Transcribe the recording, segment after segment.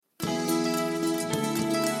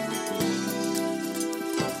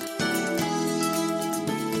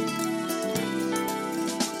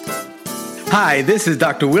Hi, this is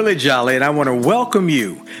Dr. Willie Jolly, and I want to welcome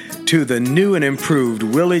you to the new and improved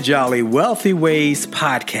Willie Jolly Wealthy Ways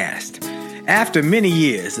podcast. After many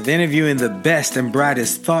years of interviewing the best and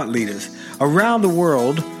brightest thought leaders around the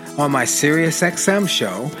world on my SiriusXM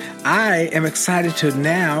show, I am excited to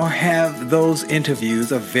now have those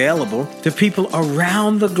interviews available to people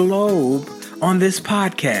around the globe on this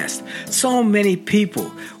podcast. So many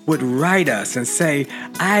people would write us and say,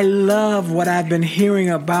 I love what I've been hearing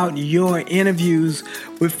about your interviews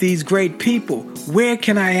with these great people. Where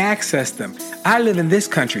can I access them? I live in this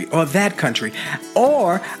country or that country,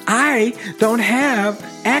 or I don't have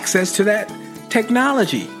access to that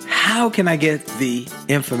technology. How can I get the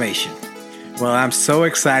information? Well, I'm so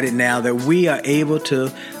excited now that we are able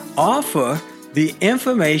to offer the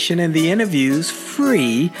information and the interviews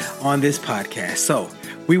free on this podcast. So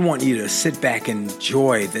we want you to sit back and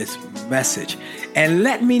enjoy this message and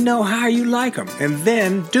let me know how you like them. And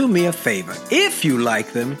then do me a favor. If you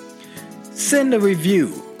like them, send a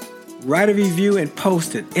review, write a review and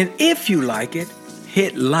post it. And if you like it,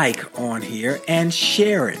 hit like on here and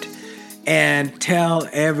share it and tell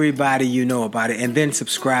everybody you know about it, and then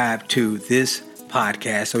subscribe to this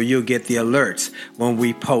podcast so you'll get the alerts when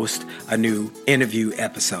we post a new interview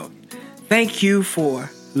episode. Thank you for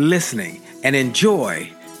listening and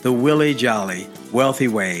enjoy the Willie Jolly Wealthy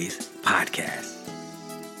Ways podcast.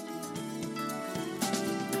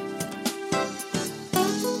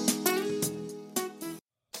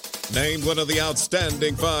 Named one of the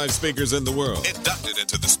outstanding 5 speakers in the world. Inducted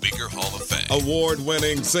into the Speaker Hall of Fame.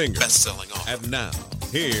 Award-winning singer. Best-selling author. And now,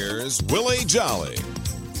 here's Willie Jolly.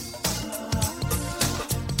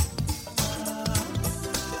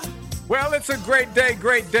 Well, it's a great day,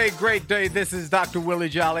 great day, great day. This is Dr. Willie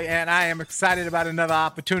Jolly, and I am excited about another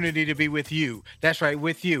opportunity to be with you. That's right,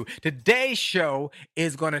 with you. Today's show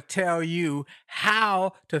is going to tell you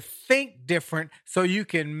how to think different so you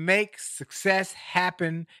can make success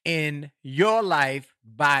happen in your life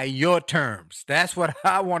by your terms. That's what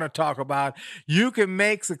I want to talk about. You can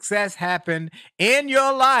make success happen in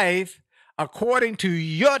your life according to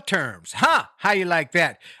your terms. How you like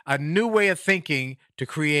that? A new way of thinking to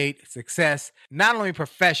create success, not only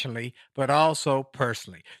professionally, but also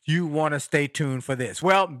personally. You want to stay tuned for this.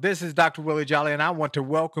 Well, this is Dr. Willie Jolly, and I want to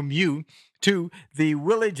welcome you to the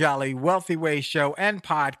Willie Jolly Wealthy Ways show and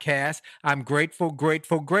podcast. I'm grateful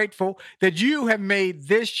that you have made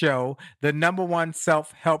this show the number one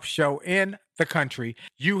self-help show in the country.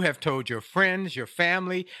 You have told your friends, your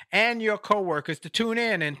family, and your coworkers to tune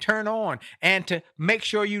in and turn on and to make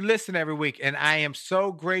sure you listen every week. And I am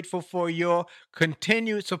so grateful for your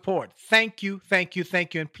continued support. Thank you.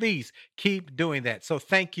 And please keep doing that. So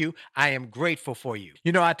thank you. I am grateful for you.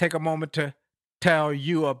 You know, I take a moment to tell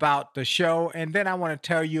you about the show, and then I want to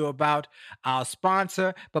tell you about our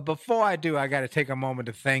sponsor. But before I do, I got to take a moment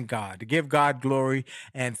to thank God, to give God glory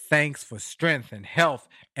and thanks for strength and health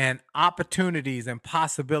and opportunities and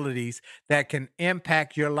possibilities that can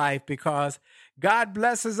impact your life, because God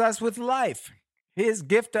blesses us with life. His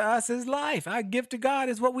gift to us is life. Our gift to God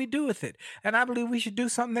is what we do with it. And I believe we should do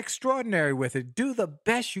something extraordinary with it. Do the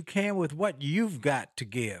best you can with what you've got to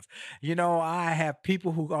give. You know, I have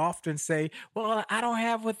people who often say, well, I don't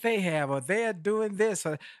have what they have, or they're doing this.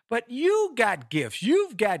 But you got gifts.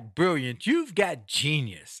 You've got brilliance. You've got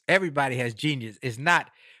genius. Everybody has genius. It's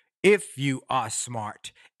not if you are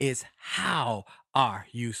smart, it's how are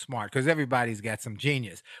you smart, because everybody's got some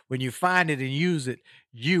genius. When you find it and use it,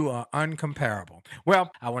 you are uncomparable.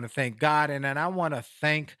 Well, I want to thank God, and then I want to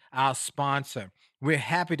thank our sponsor. We're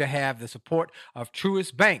happy to have the support of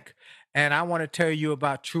Truist Bank, and I want to tell you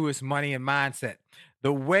about Truist Money and Mindset.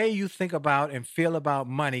 The way you think about and feel about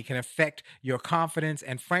money can affect your confidence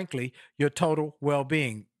and, frankly, your total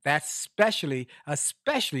well-being. That's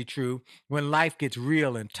especially true when life gets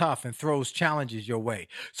real and tough and throws challenges your way.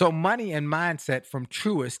 So Money and Mindset from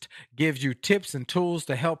Truist gives you tips and tools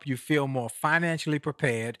to help you feel more financially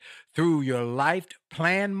prepared through your life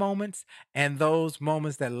plan moments and those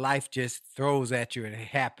moments that life just throws at you and it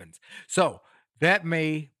happens. So that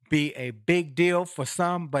may be a big deal for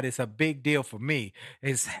some, but it's a big deal for me.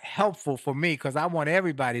 It's helpful for me because I want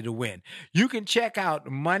everybody to win. You can check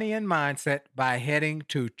out Money and Mindset by heading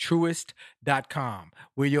to Truist.com,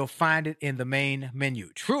 where you'll find it in the main menu.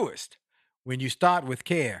 Truist, when you start with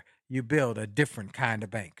care, you build a different kind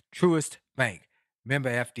of bank. Truist Bank, member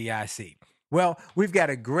FDIC. Well, we've got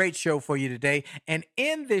a great show for you today. And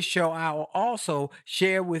in this show, I will also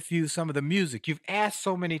share with you some of the music. You've asked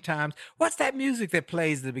so many times, what's that music that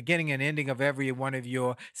plays at the beginning and ending of every one of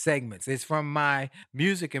your segments? It's from my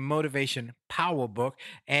Music and Motivation Power Book,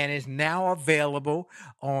 and it's now available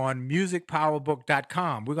on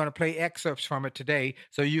musicpowerbook.com. We're going to play excerpts from it today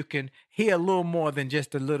so you can hear a little more than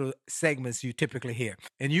just the little segments you typically hear.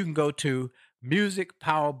 And you can go to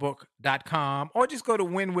musicpowerbook.com or just go to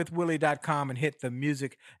winwithwillie.com and hit the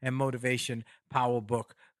Music and Motivation Power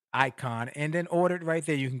Book icon and then order it right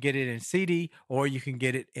there. You can get it in CD or you can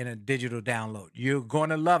get it in a digital download. You're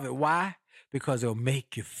going to love it. Why? Because it'll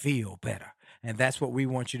make you feel better. And that's what we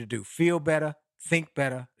want you to do. Feel better, think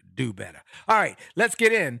better, do better. All right, let's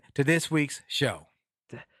get into this week's show.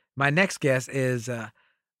 My next guest is a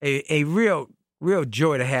real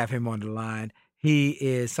joy to have him on the line. He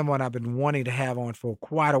is someone I've been wanting to have on for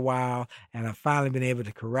quite a while, and I've finally been able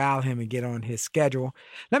to corral him and get on his schedule.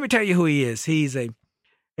 Let me tell you who he is. He's a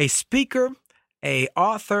speaker, a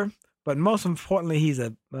author, but most importantly, he's he's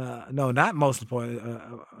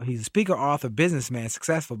a speaker, author, businessman,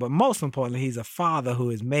 successful, but most importantly, he's a father who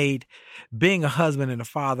has made being a husband and a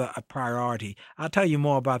father a priority. I'll tell you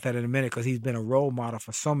more about that in a minute because he's been a role model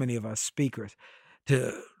for so many of us speakers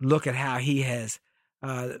to look at how he has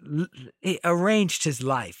he arranged his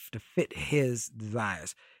life to fit his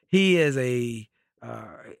desires. He is a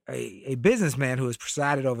businessman who has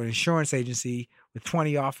presided over an insurance agency with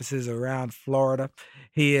 20 offices around Florida.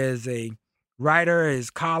 He is a writer. His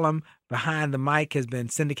column Behind the Mic has been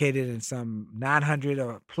syndicated in some 900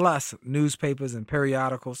 or plus newspapers and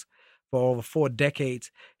periodicals for over 4 decades.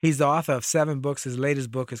 He's the author of 7 books. His latest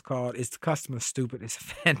book is called Is the Customer Stupid? It's a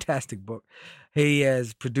fantastic book. He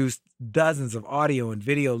has produced dozens of audio and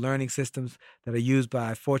video learning systems that are used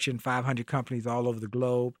by Fortune 500 companies all over the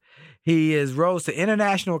globe. He is rose to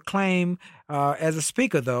international acclaim as a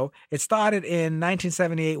speaker, though. It started in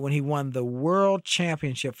 1978 when he won the World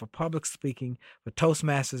Championship for Public Speaking for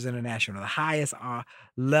Toastmasters International, the highest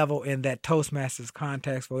level in that Toastmasters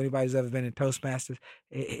context for anybody who's ever been in Toastmasters.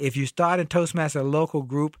 If you start in Toastmasters, a local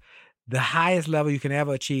group, the highest level you can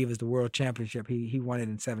ever achieve is the World Championship. He won it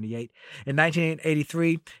in 78. In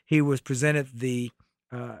 1983, he was presented the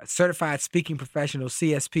Certified Speaking Professional,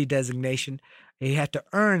 CSP designation. He had to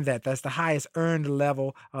earn that. That's the highest earned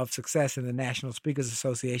level of success in the National Speakers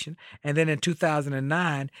Association. And then in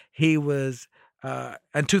 2009, he was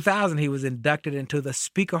inducted into the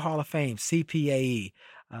Speaker Hall of Fame, CPAE,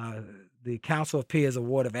 the Council of Peers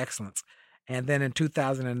Award of Excellence. And then in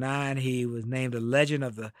 2009, he was named a Legend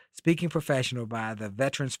of the Speaking Professional by the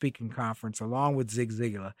Veteran Speaking Conference, along with Zig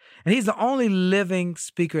Ziglar. And he's the only living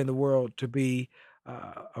speaker in the world to be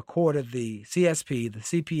accorded the CSP, the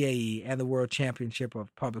CPAE, and the World Championship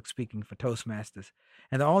of Public Speaking for Toastmasters.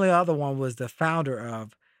 And the only other one was the founder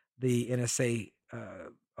of the NSA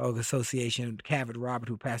Association, Cavett Robert,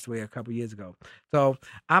 who passed away a couple years ago. So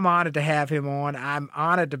I'm honored to have him on. I'm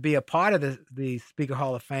honored to be a part of the Speaker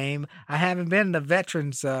Hall of Fame. I haven't been the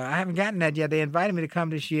veterans. I haven't gotten that yet. They invited me to come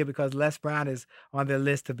this year because Les Brown is on their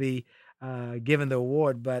list to be given the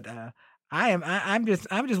award. But I'm just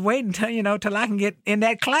waiting till I can get in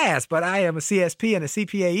that class. But I am a CSP and a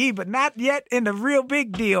CPAE, but not yet in the real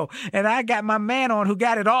big deal. And I got my man on who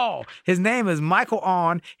got it all. His name is Michael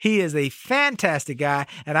On. He is a fantastic guy,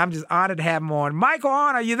 and I'm just honored to have him on. Michael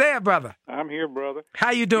On, are you there, brother? I'm here, brother.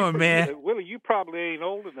 How you doing, man? Willie, you probably ain't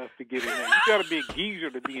old enough to get in there. You got to be a geezer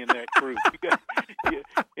to be in that crew.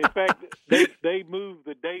 In fact, they moved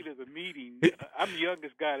the date of the meeting. I'm the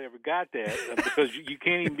youngest guy that ever got that because you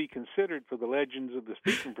can't even be considered for the legends of the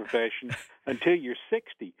speaking profession until you're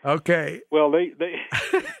 60. Okay. Well, they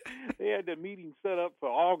had the meeting set up for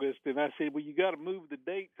August, and I said, well, you got to move the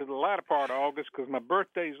date to the latter part of August because my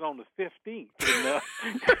birthday's on the 15th.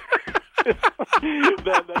 And, they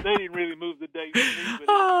didn't really move the date for me,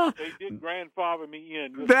 but they did grandfather me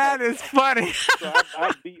in. That is funny. So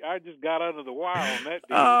I just got under the wire on that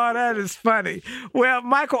deal. Oh, that is funny. Well,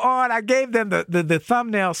 Michael On, I gave them the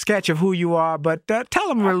thumbnail sketch of who you are, but tell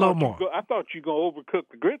them a little more. I thought you were going to overcook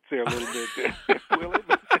the grits there a little bit there, Willie.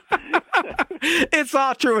 It's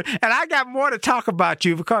all true. And I got more to talk about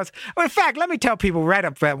you because, in fact, let me tell people right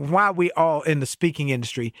up front why we all in the speaking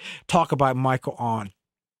industry talk about Michael On.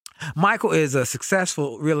 Michael is a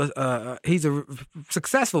successful he's a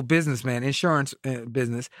successful businessman, insurance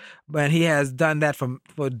business, but he has done that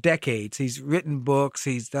for decades. He's written books.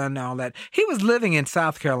 He's done all that. He was living in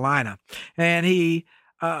South Carolina, and he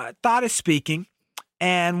thought of speaking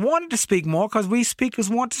and wanted to speak more because we speakers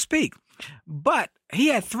want to speak. But he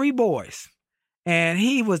had 3 boys, And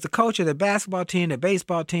he was the coach of the basketball team, the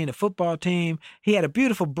baseball team, the football team. He had a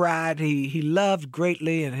beautiful bride he loved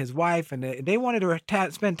greatly, and his wife, and they wanted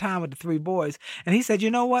to spend time with the three boys. And he said, you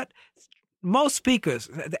know what? Most speakers,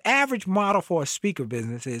 the average model for a speaker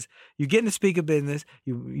business is you get in the speaker business,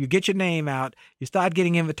 you get your name out, you start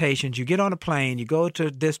getting invitations, you get on a plane, you go to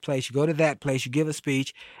this place, you go to that place, you give a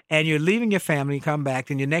speech, and you're leaving your family, you come back,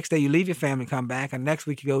 then the next day you leave your family, come back, and next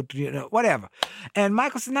week you go to, whatever. And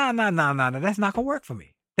Michael said, no, that's not going to work for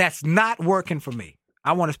me. That's not working for me.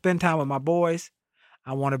 I want to spend time with my boys.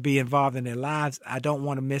 I want to be involved in their lives. I don't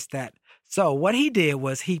want to miss that. So what he did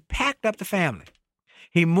was he packed up the family.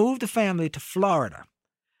 He moved the family to Florida,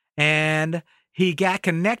 and he got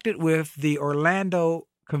connected with the Orlando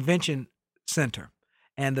Convention Center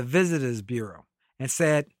and the Visitors Bureau and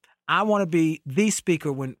said, I want to be the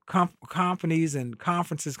speaker when companies and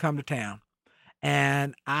conferences come to town.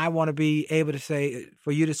 And I want to be able to say,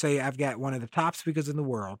 for you to say, I've got one of the top speakers in the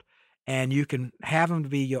world, and you can have him to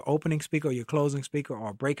be your opening speaker or your closing speaker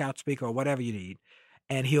or breakout speaker or whatever you need.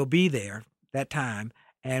 And he'll be there that time.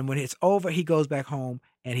 And when it's over, he goes back home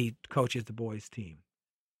and he coaches the boys' team.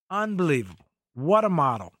 Unbelievable. What a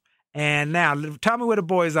model. And now, tell me where the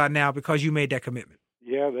boys are now because you made that commitment.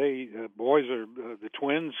 Yeah, boys are the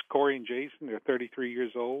twins, Corey and Jason. They're 33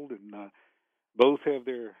 years old, and both have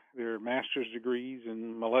their master's degrees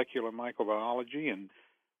in molecular microbiology. And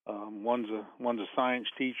one's a science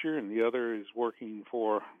teacher, and the other is working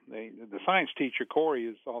for the science teacher. Corey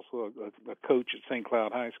is also a coach at St.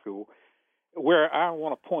 Cloud High School. Where I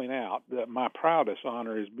want to point out that my proudest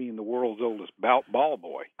honor is being the world's oldest ball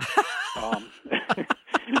boy.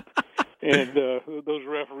 And those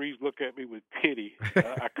referees look at me with pity.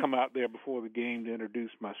 I come out there before the game to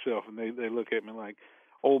introduce myself, and they look at me like,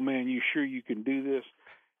 old man, you sure you can do this?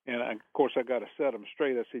 And, of course, I got to set them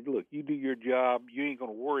straight. I said, look, you do your job. You ain't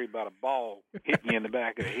going to worry about a ball hitting you in the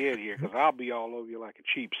back of the head here because I'll be all over you like a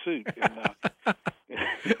cheap suit.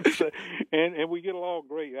 And we get along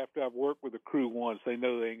great. After I've worked with the crew once, they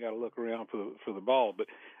know they ain't got to look around for the ball. But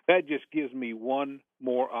that just gives me one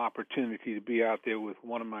more opportunity to be out there with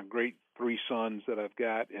one of my great three sons that I've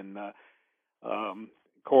got. And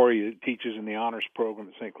Corey teaches in the honors program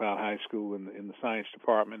at St. Cloud High School in the science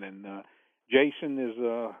department, and Jason is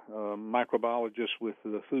a microbiologist with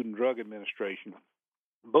the Food and Drug Administration.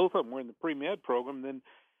 Both of them were in the pre-med program.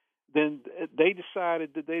 Then they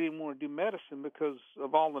decided that they didn't want to do medicine because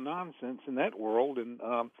of all the nonsense in that world, and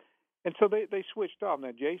so they switched off.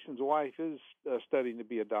 Now Jason's wife is studying to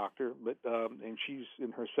be a doctor, but and she's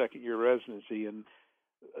in her second year residency. And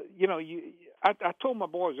I told my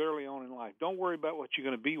boys early on in life, don't worry about what you're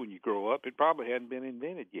going to be when you grow up. It probably hadn't been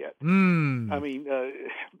invented yet. I mean.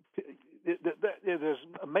 There's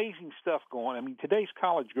amazing stuff going on. I mean, today's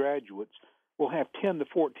college graduates will have 10 to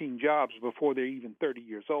 14 jobs before they're even 30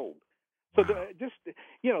 years old. So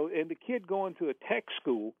and the kid going to a tech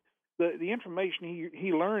school, the information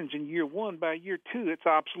he learns in year one, by year two, it's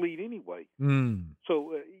obsolete anyway.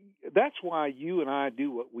 So that's why you and I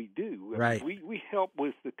do what we do. Right. We help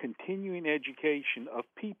with the continuing education of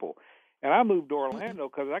people. And I moved to Orlando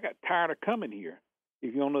because I got tired of coming here.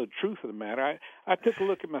 If you don't know the truth of the matter, I took a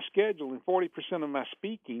look at my schedule, and 40% of my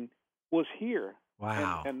speaking was here.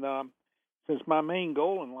 Wow. And since my main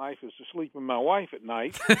goal in life is to sleep with my wife at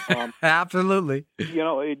night, absolutely,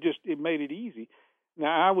 it made it easy.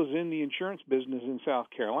 Now, I was in the insurance business in South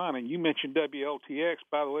Carolina, and you mentioned WLTX.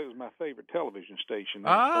 By the way, it was my favorite television station.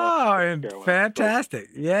 Fantastic!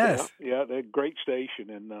 Yes, yeah, they're a great station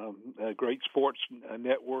and a great sports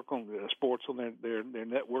network on sports on their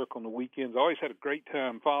network on the weekends. I always had a great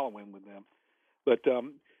time following with them. But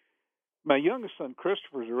my youngest son,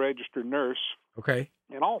 Christopher, is a registered nurse. Okay.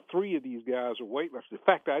 And all three of these guys are weightlifters. In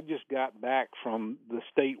fact, I just got back from the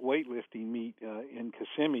state weightlifting meet in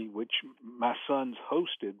Kissimmee, which my sons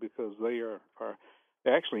hosted because they're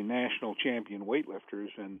actually national champion weightlifters.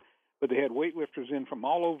 But they had weightlifters in from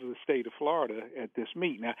all over the state of Florida at this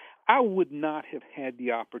meet. Now, I would not have had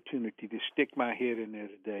the opportunity to stick my head in there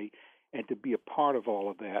today and to be a part of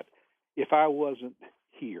all of that if I wasn't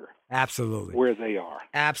here. Absolutely. Where they are.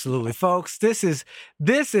 Absolutely. Folks, this is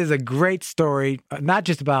a great story, not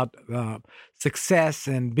just about success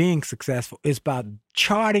and being successful. It's about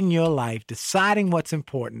charting your life, deciding what's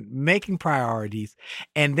important, making priorities,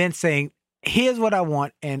 and then saying, here's what I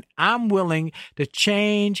want, and I'm willing to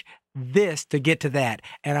change this to get to that,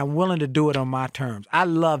 and I'm willing to do it on my terms. I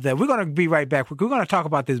love that. We're going to be right back. We're going to talk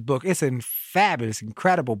about this book. It's a fabulous,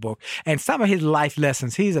 incredible book, and some of his life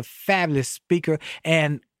lessons. He's a fabulous speaker,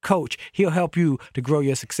 and coach. He'll help you to grow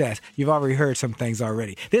your success. You've already heard some things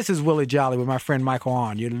already. This is Willie Jolly with my friend Michael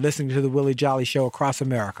On. You're listening to the Willie Jolly Show across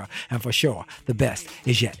America. And for sure, the best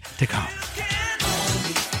is yet to come.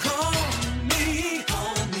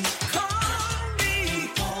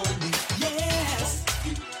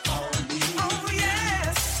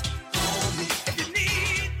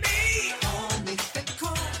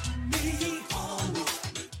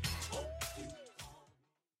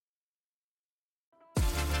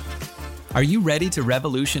 Are you ready to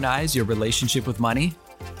revolutionize your relationship with money?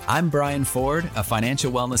 I'm Brian Ford, a financial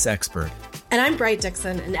wellness expert. And I'm Bright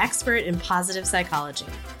Dixon, an expert in positive psychology.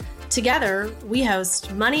 Together, we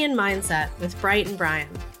host Money and Mindset with Bright and Brian,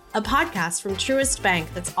 a podcast from Truist Bank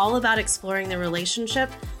that's all about exploring the relationship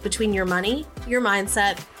between your money, your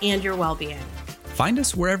mindset, and your well-being. Find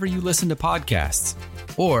us wherever you listen to podcasts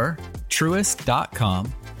or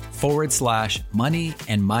truist.com/money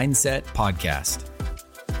and mindset podcast.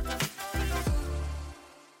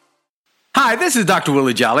 Hi, this is Dr.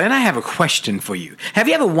 Willie Jolly, and I have a question for you. Have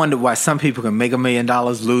you ever wondered why some people can make $1 million,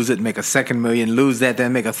 lose it, make a second million, lose that,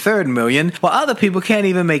 then make a third million, while other people can't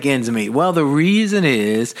even make ends meet? Well, the reason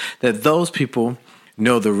is that those people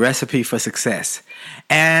know the recipe for success.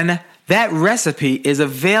 And that recipe is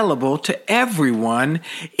available to everyone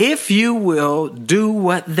if you will do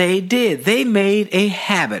what they did. They made a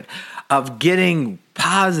habit of getting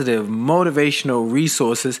positive, motivational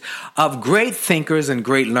resources of great thinkers and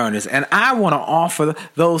great learners. And I want to offer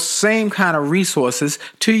those same kind of resources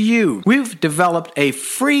to you. We've developed a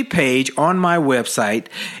free page on my website.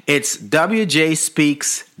 It's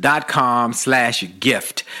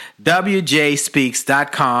wjspeaks.com/gift.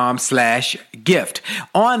 wjspeaks.com/gift.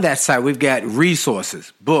 On that site, we've got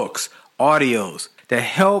resources, books, audios to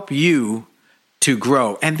help you to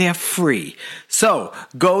grow, and they're free. So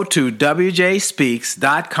go to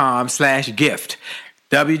wjspeaks.com/gift,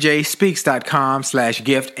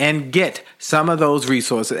 wjspeaks.com/gift, and get some of those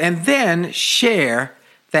resources, and then share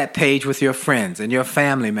that page with your friends and your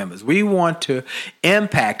family members. We want to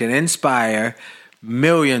impact and inspire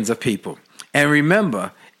millions of people. And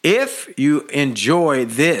remember, if you enjoy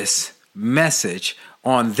this message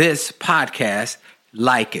on this podcast,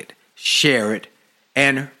 like it, share it,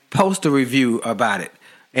 and post a review about it,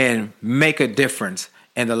 and make a difference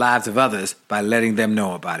in the lives of others by letting them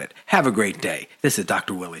know about it. Have a great day. This is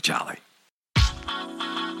Dr. Willie Jolly. A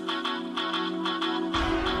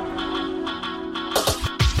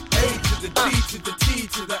to the D to the T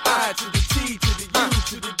to the I to the T to the U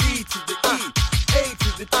to the D to the E. A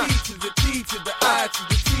to the D to the T to the I to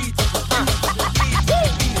the T to the U to the D to the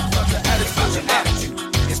E. It's about your attitude.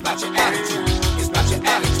 It's about your attitude. It's about your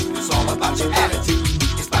attitude. It's all about your attitude.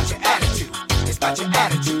 It's about your attitude. It's about your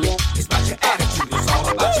attitude. It's about your attitude. It's all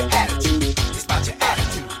about your attitude. It's about your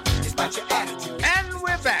attitude. It's about your attitude. And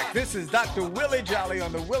we're back. This is Dr. Willie Jolly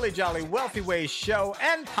on the Willie Jolly Wealthy Ways show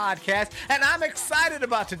and podcast. And I'm excited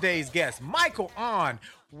about today's guest, Michael On,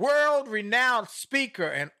 world-renowned speaker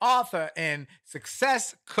and author and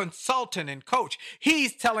success consultant and coach.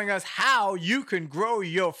 He's telling us how you can grow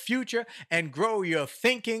your future and grow your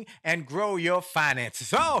thinking and grow your finances.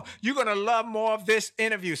 So you're going to love more of this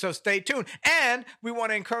interview, so stay tuned. And we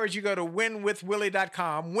want to encourage you to go to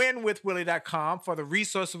winwithwillie.com, winwithwillie.com for the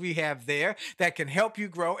resources we have there that can help you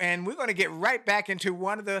grow. And we're going to get right back into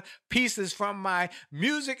one of the pieces from my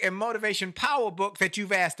music and motivation power book that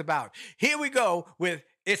you've asked about. Here we go with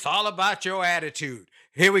It's All About Your Attitude.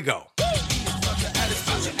 Here we go. It's about your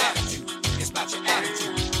attitude. It's about your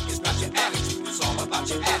attitude. It's about your attitude. It's all about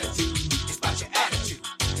your attitude. It's about your attitude.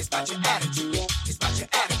 It's about your attitude. It's about your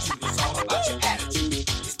attitude. It's all about your attitude.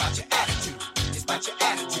 It's about your attitude. It's about your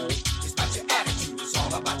attitude. It's about your attitude. It's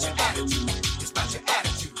all about your attitude. It's about your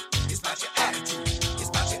attitude. It's about your attitude. It's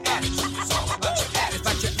about your attitude. It's all about your attitude. It's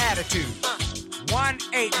about your attitude. 1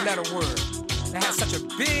 8-letter word that has such a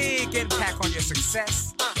big impact on your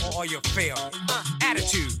success or your failure.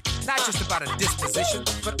 Attitude, not just about a disposition,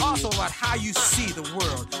 but also about how you see the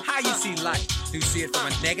world, how you see life. Do you see it from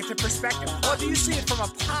a negative perspective, or do you see it from a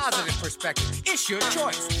positive perspective? It's your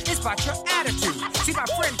choice. It's about your attitude. See, my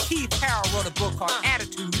friend Keith Harrell wrote a book called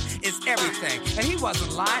Attitude is Everything, and he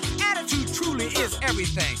wasn't lying. Attitude truly is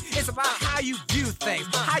everything. It's about how you view things,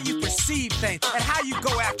 how you perceive things, and how you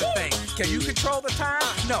go after things. Can you control the time?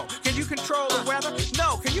 No. Can you control the weather?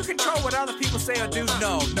 No. Can you control what other people say or do?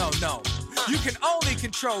 No. You can only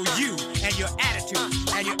control you and your attitude.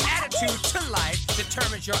 And your attitude to life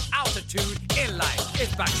determines your altitude in life.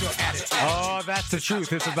 It's about your attitude. Oh, that's the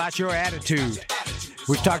truth. It's about your attitude.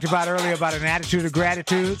 We've talked about earlier about an attitude of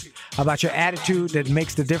gratitude, about your attitude that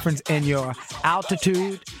makes the difference in your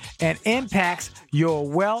altitude and impacts your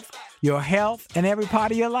wealth your health, and every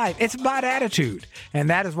part of your life. It's about attitude. And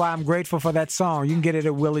that is why I'm grateful for that song. You can get it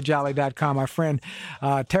at williejolly.com. My friend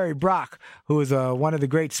Terry Brock, who is one of the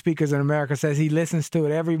great speakers in America, says he listens to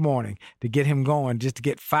it every morning to get him going, just to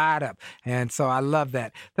get fired up. And so I love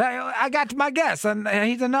that. I got to my guest, and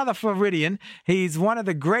he's another Floridian. He's one of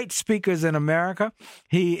the great speakers in America.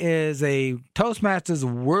 He is a Toastmasters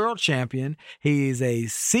world champion. He's a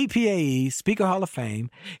CPAE, Speaker Hall of Fame.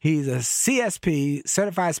 He's a CSP,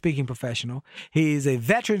 Certified Speaking Professional. He's a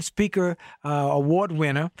Veteran Speaker Award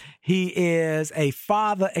winner. He is a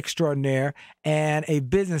father extraordinaire and a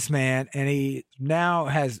businessman, and he now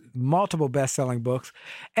has multiple best-selling books.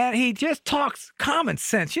 And he just talks common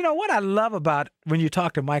sense. You know what I love about when you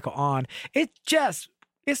talk to Michael On,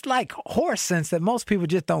 it's like horse sense that most people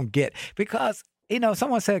just don't get, because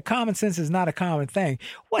someone said common sense is not a common thing.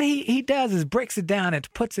 What he does is breaks it down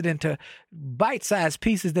and puts it into bite-sized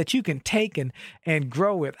pieces that you can take and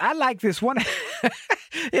grow with. I like this one.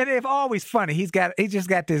 It's always funny. He just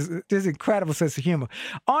got this incredible sense of humor.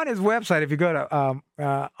 On his website, if you go to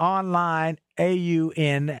online,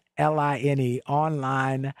 AUNLINE,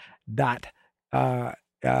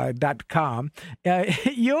 online.com,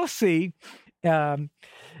 you'll see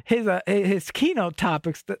his keynote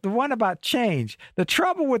topics, the one about change. The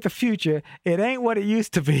trouble with the future, it ain't what it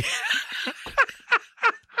used to be.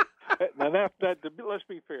 Now, let's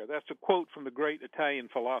be fair. That's a quote from the great Italian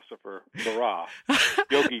philosopher Barra,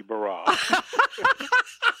 Yogi Berra,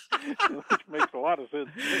 which makes a lot of sense.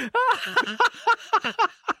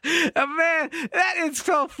 Man, that is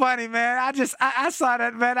so funny, man. I saw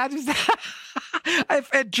that, man.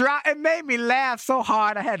 It made me laugh so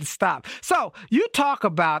hard I had to stop. So you talk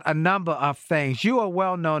about a number of things. You are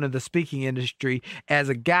well known in the speaking industry as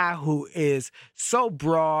a guy who is so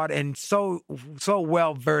broad and so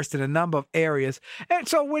well versed in a number of areas. And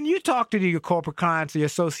so when you talk to your corporate clients, your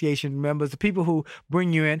association members, the people who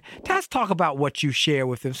bring you in, let's talk about what you share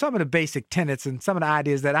with them, some of the basic tenets and some of the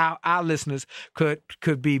ideas that our listeners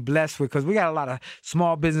could be blessed with, because we got a lot of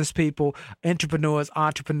small business people, entrepreneurs,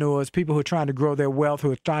 people who are trying to grow their wealth,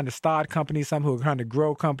 who are trying to start companies, some who are trying to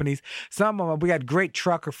grow companies. Some of them, we got great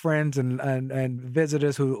trucker friends and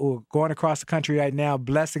visitors who are going across the country right now,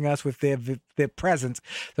 blessing us with their presence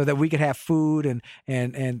so that we could have food and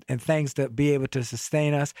things to be able to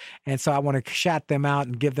sustain us. And so I want to shout them out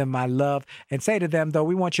and give them my love and say to them, though,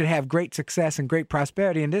 we want you to have great success and great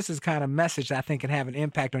prosperity. And this is kind of message that I think can have an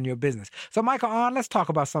impact on your business. So Michael On, let's talk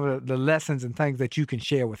about some of the lessons and things that you can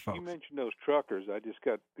share with folks. You mentioned those truckers. I just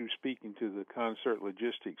got through speaking to the Concert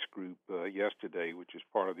Logistics Group yesterday, which is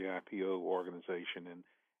part of the IPO organization,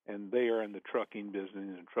 and they are in the trucking business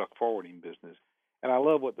and truck forwarding business. And I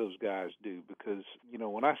love what those guys do, because,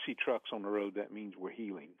 when I see trucks on the road, that means we're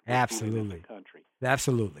healing. Absolutely. Healing the country.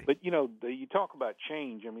 Absolutely. But, you talk about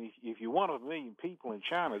change. I mean, if you want 1 million people in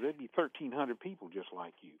China, there'd be 1,300 people just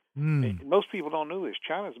like you. And most people don't know this.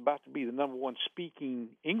 China's about to be the number one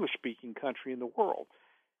English-speaking country in the world.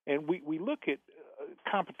 And we look at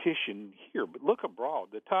competition here, but look abroad.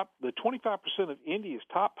 The 25% of India's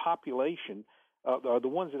top population are the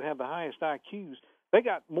ones that have the highest IQs. They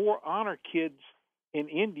got more honor kids in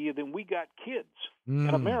India than we got kids in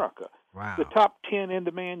America. Wow. The top 10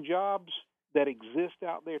 in-demand jobs that exist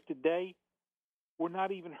out there today were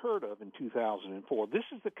not even heard of in 2004. This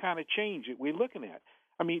is the kind of change that we're looking at.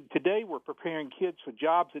 I mean, today we're preparing kids for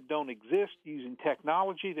jobs that don't exist using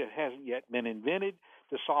technology that hasn't yet been invented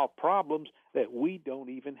to solve problems that we don't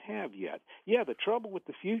even have yet. Yeah, the trouble with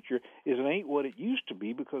the future is it ain't what it used to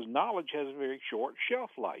be, because knowledge has a very short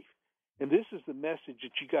shelf life. And this is the message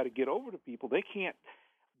that you got to get over to people. They can't.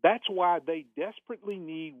 That's why they desperately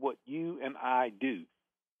need what you and I do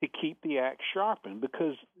to keep the axe sharpened,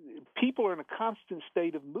 because people are in a constant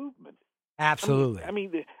state of movement. Absolutely. I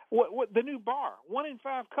mean what the new bar, 1 in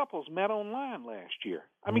 5 couples met online last year.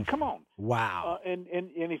 I mean, come on. Wow. And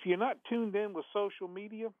if you're not tuned in with social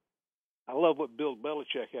media, I love what Bill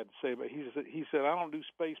Belichick had to say about it. He said, I don't do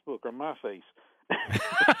Facebook or MyFace.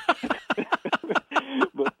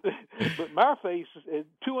 but MyFace has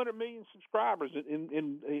 200 million subscribers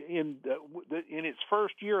in its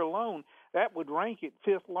first year alone. That would rank it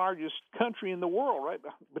 5th largest country in the world, right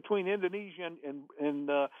between Indonesia and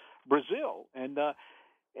Brazil. And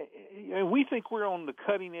we think we're on the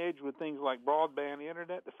cutting edge with things like broadband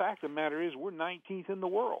internet. The fact of the matter is we're 19th in the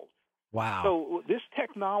world. Wow. So this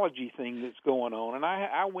technology thing that's going on, and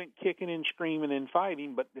I went kicking and screaming and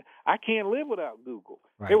fighting, but I can't live without Google.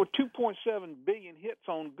 Right. There were 2.7 billion hits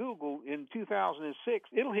on Google in 2006.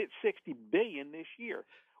 It'll hit 60 billion this year.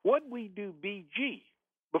 What'd we do BG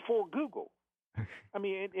before Google? I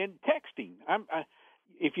mean, and texting.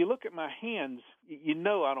 if you look at my hands, you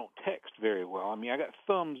know I don't text very well. I mean, I got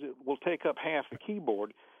thumbs that will take up half the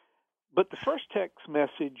keyboard. But the first text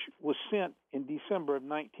message was sent in December of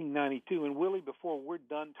 1992. And, Willie, before we're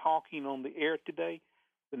done talking on the air today,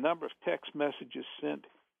 the number of text messages sent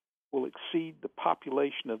will exceed the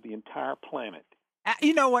population of the entire planet.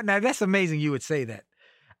 You know what? Now, that's amazing you would say that.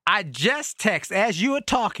 I just text as you were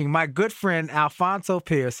talking, my good friend Alfonso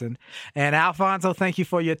Pearson. And Alfonso, thank you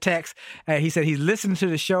for your text. He said he's listening to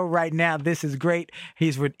the show right now. This is great.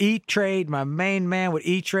 He's with E-Trade, my main man with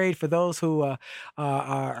E-Trade. For those who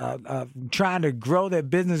are trying to grow their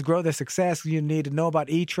business, grow their success, you need to know about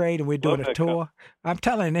E-Trade, and we're doing a tour. I'm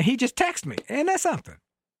telling you, he just texted me. Ain't that something?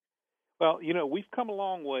 Well, you know, we've come a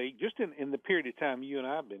long way just in the period of time you and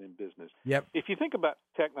I have been in business. Yep. If you think about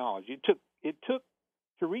technology, it took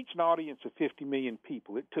to reach an audience of 50 million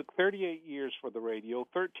people. It took 38 years for the radio,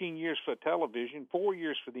 13 years for television, 4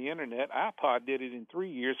 years for the internet. iPod did it in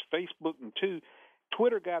 3 years, Facebook in 2.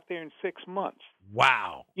 Twitter got there in 6 months.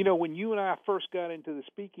 Wow. You know, when you and I first got into the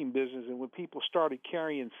speaking business and when people started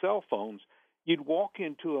carrying cell phones, you'd walk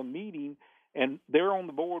into a meeting and there on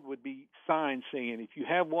the board would be signs saying, if you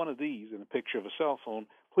have one of these and a picture of a cell phone,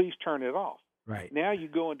 please turn it off. Right. Now you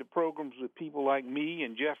go into programs with people like me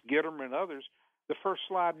and Jeff Gitterman and others. The first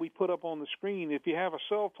slide we put up on the screen, if you have a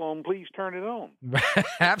cell phone, please turn it on.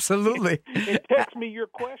 Absolutely. And text me your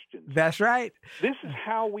questions. That's right. This is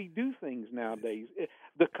how we do things nowadays.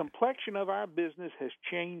 The complexion of our business has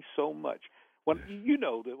changed so much. You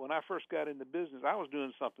know that when I first got into business, I was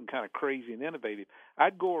doing something kind of crazy and innovative.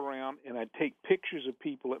 I'd go around and I'd take pictures of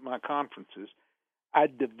people at my conferences.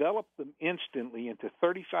 I'd develop them instantly into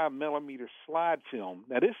 35-millimeter slide film.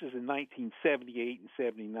 Now, this is in 1978 and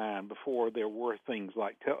 79, before there were things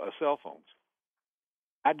like cell phones.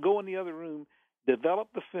 I'd go in the other room, develop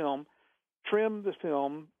the film, trim the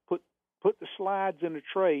film, put the slides in a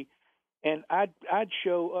tray, and I'd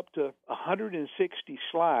show up to 160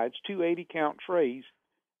 slides, 2 80-count trays,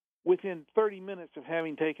 within 30 minutes of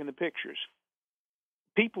having taken the pictures.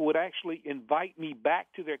 People would actually invite me back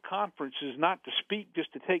to their conferences, not to speak,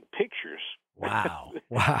 just to take pictures. Wow.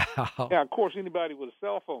 Wow. Now, of course, anybody with a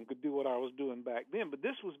cell phone could do what I was doing back then, but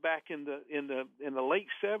this was back in the late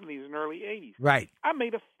 70s and early 80s. Right. I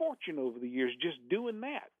made a fortune over the years just doing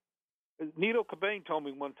that. Nito Cobain told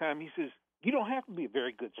me one time, he says, you don't have to be a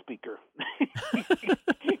very good speaker.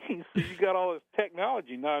 You got all this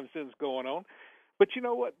technology nonsense going on. But you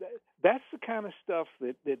know what? That's the kind of stuff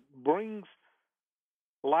that brings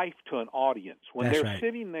life to an audience. When That's they're right.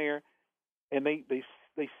 sitting there and they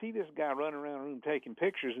see this guy running around the room taking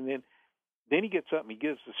pictures, and then he gets up and he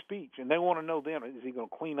gives the speech, and they want to know then, is he going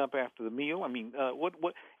to clean up after the meal? I mean, what?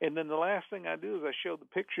 And then the last thing I do is I show the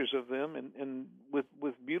pictures of them and with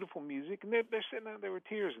beautiful music, and they're sitting there with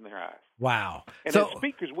tears in their eyes. Wow. And So as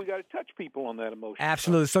speakers, we got to touch people on that emotion.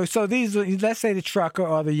 absolutely. So these, let's say the trucker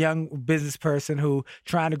or the young business person who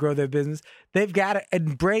trying to grow their business, they've got to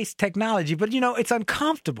embrace technology, but it's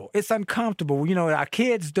uncomfortable. It's uncomfortable. Our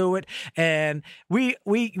kids do it, and we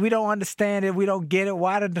don't understand it. We don't get it.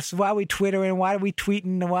 Why we Twittering? Why are we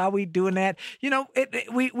tweeting? Why are we doing that?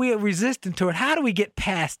 We are resistant to it. How do we get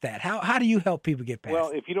past that? How do you help people get past? Well,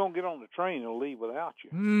 it? if you don't get on the train, it'll leave without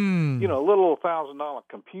you. Mm. A little $1,000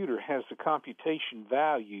 computer has the computation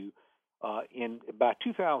value by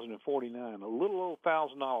 2049. A little old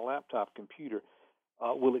 $1,000 laptop computer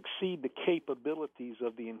will exceed the capabilities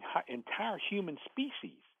of the entire human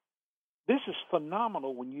species. This is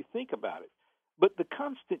phenomenal when you think about it. But the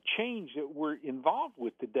constant change that we're involved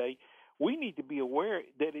with today, we need to be aware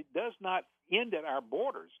that it does not end at our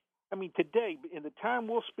borders. I mean, today, in the time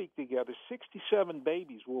we'll speak together, 67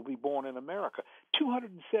 babies will be born in America.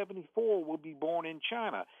 274 will be born in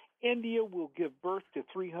China. India will give birth to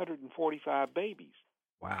 345 babies.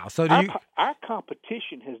 Wow. So our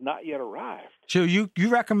competition has not yet arrived. So you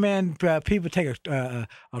recommend people take a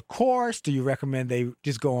course? Do you recommend they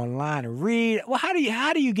just go online and read? Well, how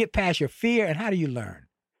do you get past your fear, and how do you learn?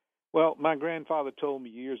 Well, my grandfather told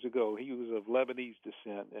me years ago, he was of Lebanese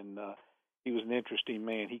descent, and he was an interesting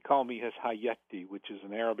man. He called me his Hayati, which is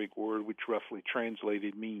an Arabic word which roughly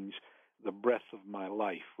translated means the breath of my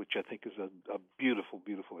life, which I think is a beautiful,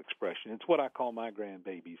 beautiful expression. It's what I call my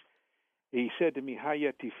grandbabies. He said to me,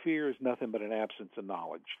 Hayati, fear is nothing but an absence of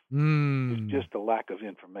knowledge. It's just a lack of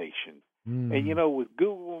information. And, with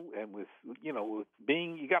Google and with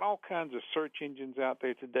Bing, you got all kinds of search engines out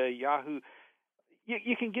there today, Yahoo.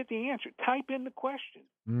 you can get the answer. Type in the question.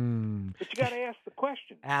 But you got to ask the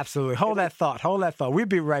question. Absolutely. Hold that thought. We'll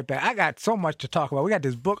be right back. I got so much to talk about. We got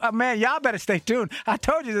this book. Oh, man, y'all better stay tuned. I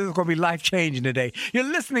told you this is going to be life-changing today. You're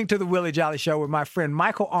listening to The Willie Jolly Show with my friend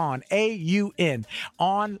Michael Aun, A-U-N,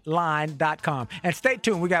 online.com. And stay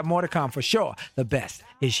tuned. We got more to come for sure. The best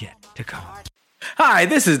is yet to come. Hi,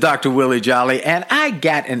 this is Dr. Willie Jolly, and I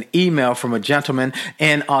got an email from a gentleman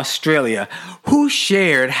in Australia who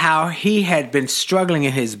shared how he had been struggling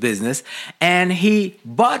in his business, and he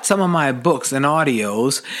bought some of my books and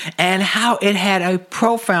audios, and how it had a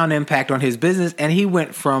profound impact on his business, and he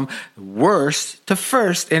went from worst to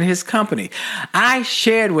first in his company. I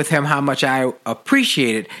shared with him how much I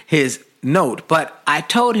appreciated his note, but I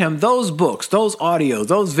told him those books, those audios,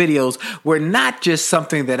 those videos were not just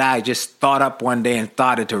something that I just thought up one day and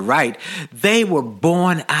started to write. They were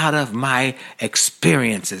born out of my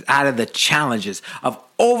experiences, out of the challenges of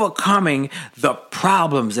overcoming the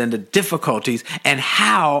problems and the difficulties and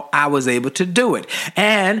how I was able to do it.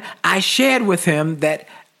 And I shared with him that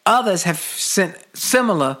others have sent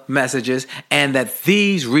similar messages and that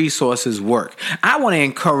these resources work. I want to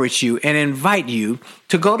encourage you and invite you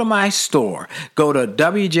to go to my store. Go to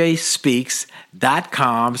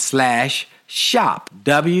wjspeaks.com/shop.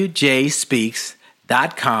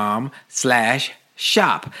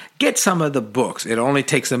 wjspeaks.com/shop. Get some of the books. It only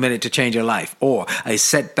takes a minute to change your life. Or a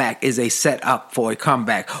setback is a setup for a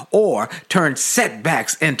comeback. Or turn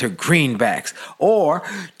setbacks into greenbacks. Or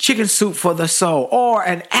chicken soup for the soul. Or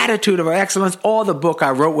an attitude of excellence. Or the book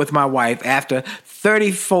I wrote with my wife after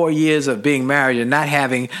 34 years of being married and not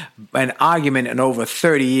having an argument in over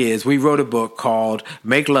 30 years. We wrote a book called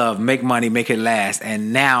Make Love, Make Money, Make It Last.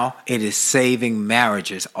 And now it is saving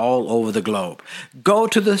marriages all over the globe. Go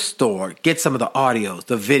to the store. Get some of the audios,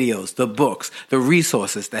 the videos, the books, the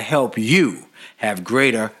resources to help you have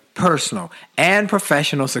greater personal and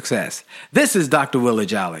professional success. This is Dr. Willie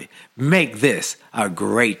Jolly. Make this a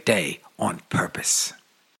great day on purpose.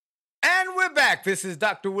 And we're back. This is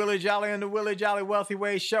Dr. Willie Jolly on the Willie Jolly Wealthy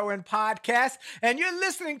Ways Show and Podcast. And you're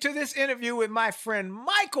listening to this interview with my friend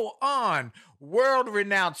Michael Aun,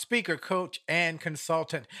 world-renowned speaker, coach, and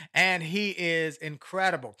consultant. And he is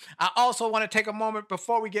incredible. I also want to take a moment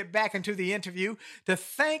before we get back into the interview to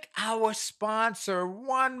thank our sponsor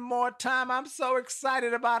one more time. I'm so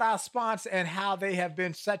excited about our sponsor and how they have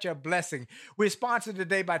been such a blessing. We're sponsored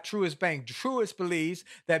today by Truist Bank. Truist believes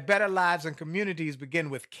that better lives and communities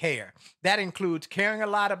begin with care. That includes caring a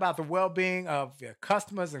lot about the well-being of their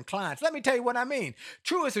customers and clients. Let me tell you what I mean.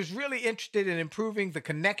 Truist is really interested in improving the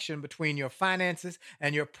connection between your finances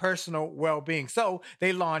and your personal well-being. So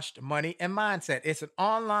they launched Money and Mindset. It's an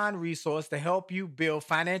online resource to help you build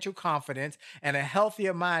financial confidence and a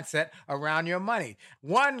healthier mindset around your money.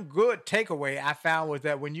 One good takeaway I found was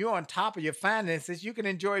that when you're on top of your finances, you can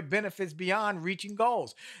enjoy benefits beyond reaching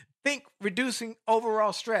goals. Think reducing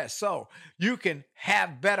overall stress so you can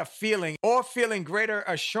have better feeling or feeling greater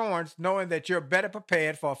assurance knowing that you're better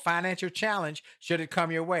prepared for a financial challenge should it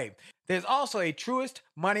come your way. There's also a Truist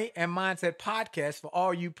Money and Mindset podcast for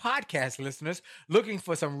all you podcast listeners looking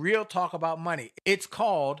for some real talk about money. It's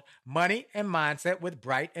called Money and Mindset with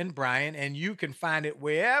Bright and Brian, and you can find it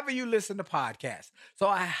wherever you listen to podcasts. So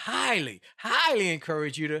I highly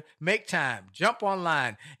encourage you to make time, jump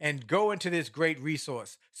online, and go into this great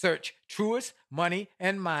resource. Search Truist Money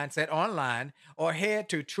and Mindset online or head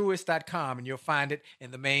to truist.com and you'll find it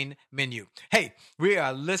in the main menu. Hey, we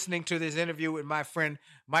are listening to this interview with my friend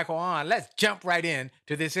Michael Aun. Let's jump right in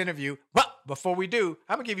to this interview. But before we do,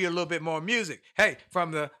 I'm going to give you a little bit more music. Hey,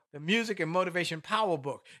 from the Music and Motivation Power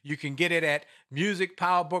Book. You can get it at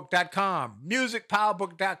musicpowerbook.com,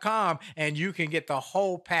 musicpowerbook.com, and you can get the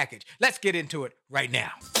whole package. Let's get into it right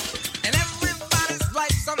now. And everybody's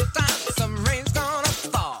right sometimes, some rain's gonna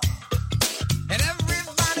fall. And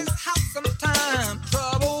everybody's hot sometimes,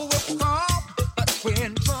 trouble will come. But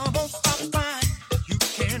when trouble stops by, you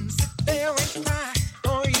can sit there and cry,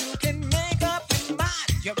 or you can make up your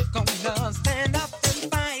mind. You're gonna stand up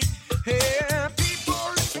and fight. Hey,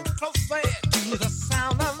 people, listen closely to the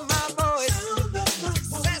sound of my voice.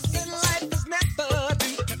 Success in life is never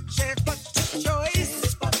due to chance, but to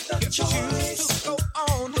choice. You choose to go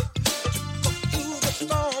on, to go through the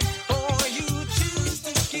storm.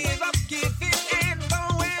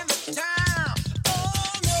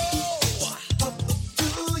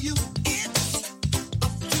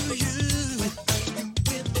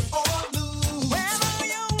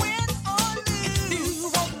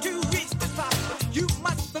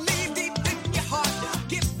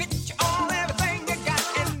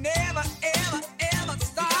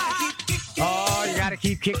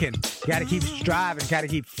 keep kicking, got to keep striving, got to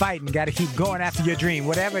keep fighting, got to keep going after your dream,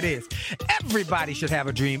 whatever it is. Everybody should have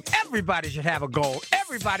a dream. Everybody should have a goal.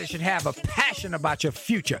 Everybody should have a passion about your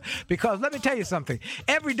future. Because let me tell you something.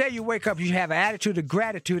 Every day you wake up, you have an attitude of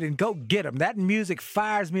gratitude and go get them. That music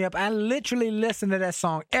fires me up. I literally listen to that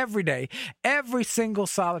song every day. Every single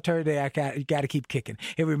solitary day, you got to keep kicking.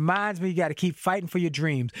 It reminds me you got to keep fighting for your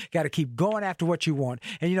dreams. Got to keep going after what you want.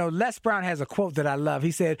 And you know, Les Brown has a quote that I love.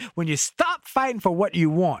 He said, when you stop fighting for what you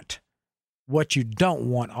want, what you don't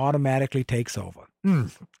want automatically takes over.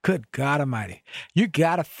 Good God Almighty. You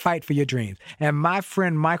got to fight for your dreams. And my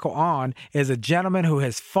friend Michael On is a gentleman who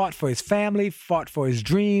has fought for his family, fought for his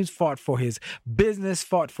dreams, fought for his business,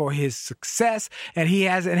 fought for his success. And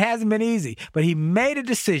it hasn't been easy, but he made a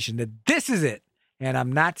decision that this is it. And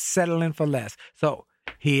I'm not settling for less. So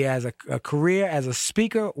he has a career as a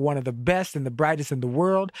speaker, one of the best and the brightest in the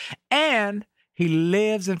world. And he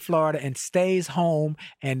lives in Florida and stays home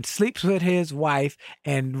and sleeps with his wife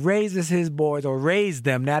and raises his boys, or raised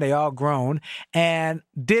them. Now they all grown, and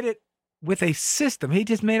did it with a system. He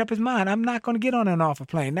just made up his mind. I'm not going to get on and off a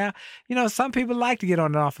plane. Now, you know, some people like to get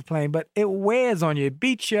on and off a plane, but it wears on you. It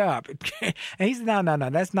beats you up. And he said, no,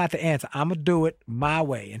 that's not the answer. I'm going to do it my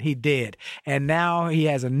way. And he did. And now he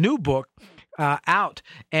has a new book out,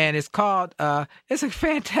 and it's called, it's a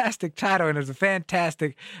fantastic title, and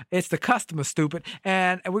it's The Customer Stupid,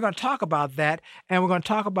 and we're going to talk about that, and we're going to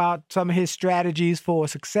talk about some of his strategies for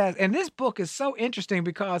success. And this book is so interesting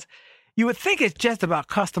because you would think it's just about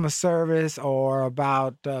customer service or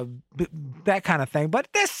about that kind of thing, but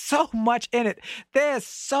there's so much in it. There's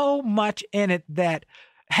so much in it that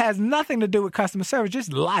has nothing to do with customer service,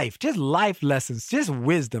 just life lessons, just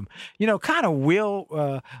wisdom. You know, kind of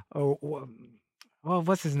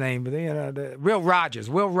what's his name? Will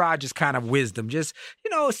Rogers kind of wisdom. Just,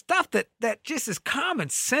 you know, stuff that just is common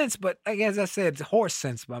sense, but as I said, it's horse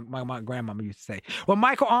sense, my grandmama used to say. Well,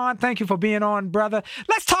 Michael On, thank you for being on, brother.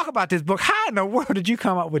 Let's talk about this book. How in the world did you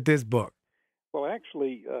come up with this book? Well,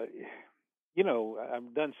 actually, you know,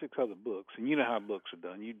 I've done 6 other books, and you know how books are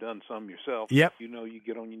done. You've done some yourself. Yep. You know, you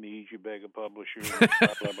get on your knees, you beg a publisher, blah,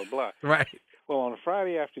 blah, blah, blah. Right. Well, on a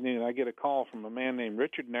Friday afternoon, I get a call from a man named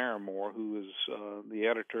Richard Narramore, who is the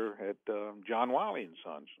editor at John Wiley &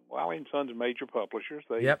 Sons. Wiley & Sons are major publishers.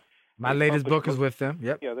 My latest book is with them.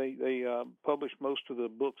 Yep. Yeah, they publish most of the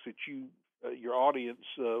books that your audience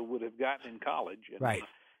would have gotten in college. And, right.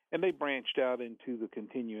 And they branched out into the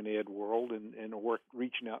continuing ed world and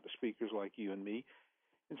reaching out to speakers like you and me.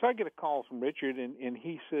 And so I get a call from Richard, and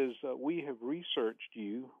he says, we have researched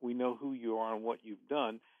you. We know who you are and what you've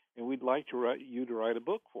done, and we'd like to write a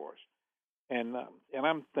book for us. And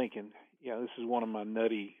I'm thinking, this is one of my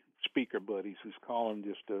nutty speaker buddies who's calling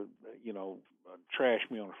just to, trash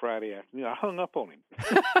me on a Friday afternoon. I hung up on him.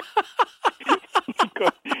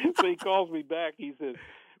 So he calls me back. He says,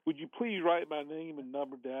 would you please write my name and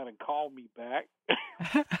number down and call me back?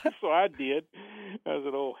 So I did. I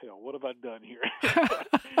said, oh, hell, what have I done here?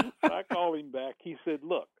 So I called him back. He said,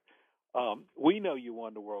 look, we know you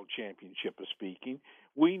won the World Championship of Speaking.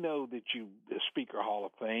 We know that you Speaker Hall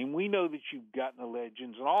of Fame. We know that you've gotten the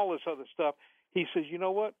Legends and all this other stuff. He says, you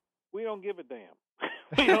know what? We don't give a damn.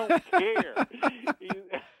 We don't care. I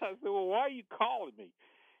said, well, why are you calling me?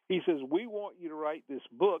 He says, we want you to write this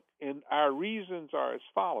book, and our reasons are as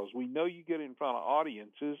follows. We know you get in front of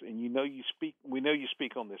audiences, and we know you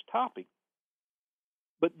speak on this topic,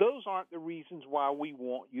 but those aren't the reasons why we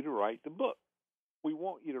want you to write the book. We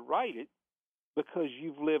want you to write it because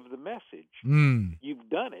you've lived the message. You've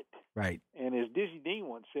done it. Right. And as Dizzy Dean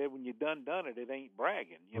once said, when you done it, it ain't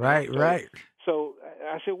bragging. Right. So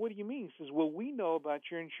I said, what do you mean? He says, well, we know about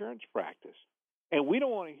your insurance practice. And we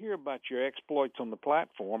don't want to hear about your exploits on the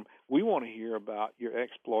platform. We want to hear about your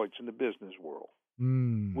exploits in the business world.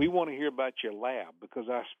 We want to hear about your lab because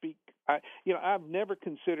I've never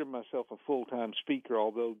considered myself a full-time speaker,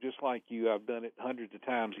 although just like you, I've done it hundreds of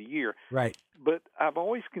times a year. Right. But I've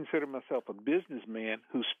always considered myself a businessman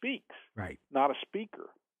who speaks, right, not a speaker.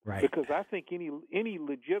 Right. Because I think any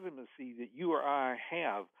legitimacy that you or I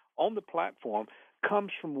have on the platform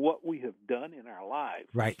comes from what we have done in our lives.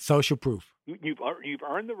 Right. Social proof. You've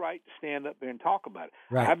earned the right to stand up there and talk about it.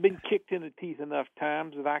 Right. I've been kicked in the teeth enough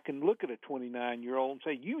times that I can look at a 29-year-old and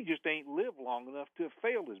say, you just ain't lived long enough to have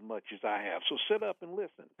failed as much as I have. So sit up and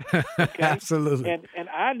listen. Okay? Absolutely. And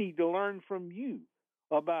I need to learn from you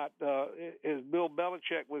about, as Bill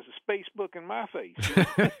Belichick was, a space book in my face.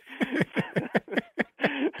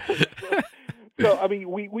 So, I mean,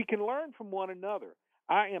 we can learn from one another.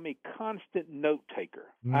 I am a constant note taker.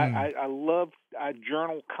 I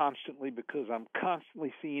journal constantly because I'm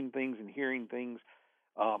constantly seeing things and hearing things.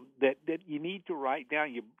 that you need to write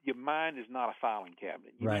down. Your mind is not a filing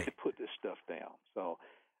cabinet. You need to put this stuff down. So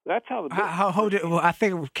that's how the book. Well, I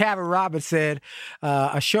think Calvin Roberts said,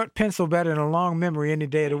 "A short pencil better than a long memory any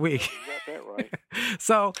day of the week." You got that right.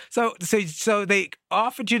 So they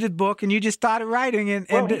offered you the book, and you just started writing.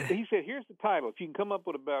 He said, "Here's the title. If you can come up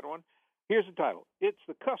with a better one, here's the title. It's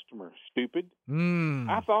the customer, stupid."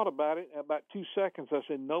 I thought about it. About 2 seconds, I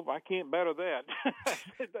said, "Nope, I can't better that." I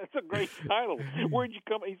said, "That's a great title. Where'd you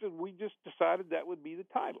come?" He said, "We just decided that would be the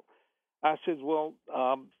title." I said, "Well,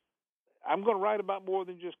 I'm going to write about more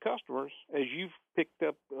than just customers, as you've picked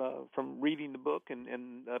up from reading the book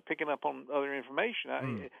and picking up on other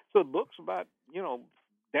information. So the book's about,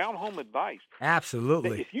 down-home advice.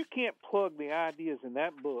 Absolutely. If you can't plug the ideas in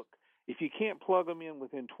that book, if you can't plug them in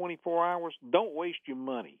within 24 hours, don't waste your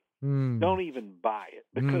money. Don't even buy it,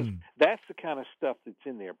 because that's the kind of stuff that's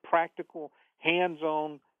in there, practical,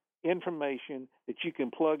 hands-on information that you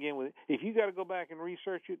can plug in with it. If you got to go back and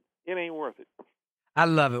research it, it ain't worth it." I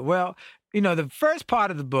love it. Well, the first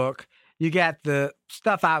part of the book, you got the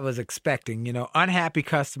stuff I was expecting. Unhappy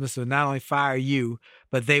customers will not only fire you,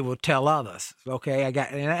 but they will tell others. Okay,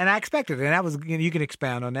 and I expected it, and that was, you can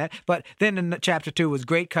expound on that. But then in chapter 2 was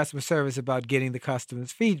great customer service about getting the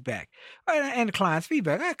customer's feedback and the client's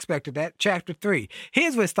feedback. I expected that. Chapter 3,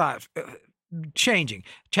 here's where it starts changing.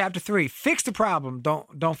 Chapter 3, fix the problem,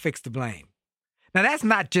 don't fix the blame. Now that's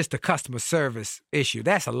not just a customer service issue;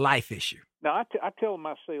 that's a life issue. Now, I tell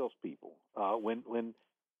my salespeople when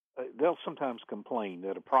they'll sometimes complain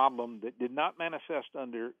that a problem that did not manifest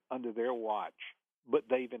under their watch, but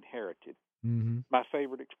they've inherited. My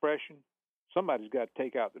favorite expression: somebody's got to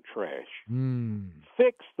take out the trash.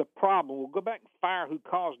 Fix the problem. We'll go back and fire who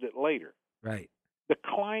caused it later. Right. The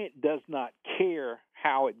client does not care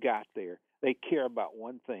how it got there. They care about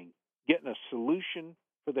one thing: getting a solution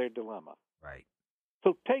for their dilemma. Right.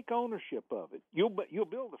 So take ownership of it. You'll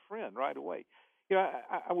build a friend right away.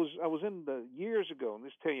 I was in the years ago, and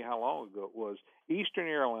this tell you how long ago it was. Eastern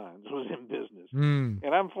Airlines was in business, and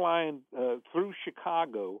I'm flying through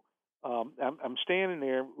Chicago. I'm standing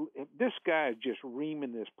there. This guy is just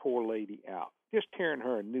reaming this poor lady out, just tearing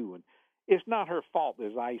her a new one. It's not her fault.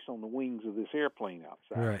 There's ice on the wings of this airplane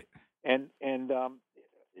outside, right? And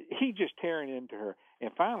he just tearing into her.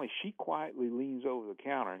 And finally, she quietly leans over the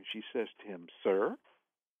counter and she says to him, "Sir,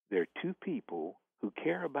 there are two people who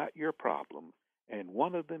care about your problem, and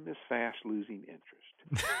one of them is fast losing interest."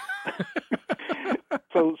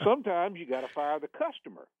 So sometimes you got to fire the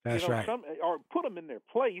customer. That's right. Or put them in their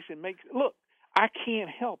place and look, I can't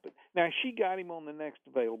help it. Now, she got him on the next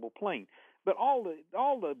available plane. But all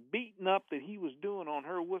the beating up that he was doing on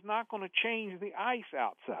her was not going to change the ice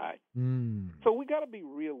outside. So we got to be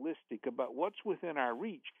realistic about what's within our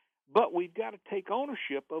reach, but we've got to take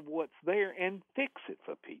ownership of what's there and fix it,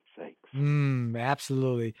 for Pete's sakes.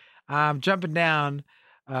 Absolutely. Jumping down,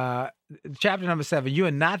 chapter number 7. You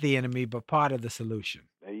are not the enemy, but part of the solution.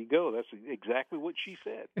 There you go. That's exactly what she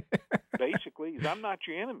said. Basically, I'm not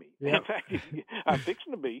your enemy. Yep. In fact, I'm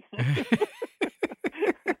fixing to be.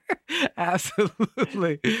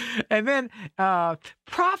 Absolutely. And then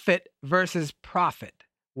profit versus profit.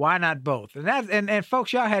 Why not both? And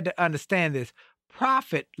folks, y'all had to understand this.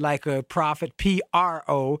 Profit, like a prophet,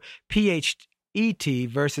 P-R-O-P-H-E-T,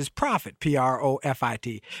 versus profit,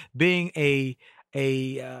 P-R-O-F-I-T, being a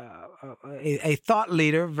thought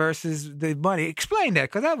leader versus the money. Explain that,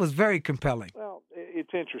 because that was very compelling. Well,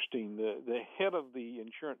 it's interesting. The head of the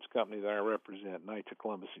insurance company that I represent, Knights of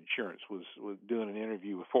Columbus Insurance, was doing an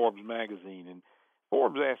interview with Forbes magazine, and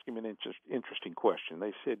Forbes asked him an interesting question.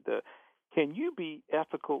 They said, "Can you be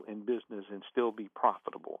ethical in business and still be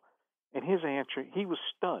profitable?" And his answer, he was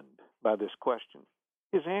stunned by this question.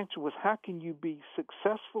 His answer was, "How can you be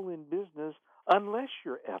successful in business unless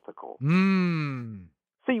you're ethical?"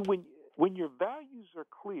 See, when your values are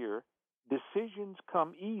clear, decisions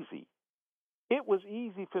come easy. It was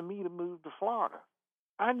easy for me to move to Florida.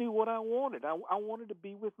 I knew what I wanted. I wanted to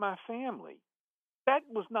be with my family. That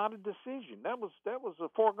was not a decision. That was a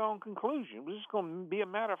foregone conclusion. It was just going to be a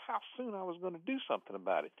matter of how soon I was going to do something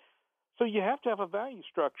about it. So you have to have a value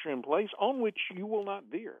structure in place on which you will not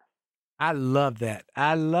veer. I love that.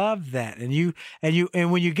 And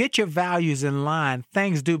when you get your values in line,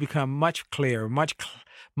 things do become much clearer, much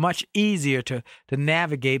much easier to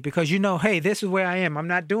navigate because you know, hey, this is where I am. I'm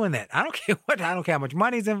not doing that. I don't care how much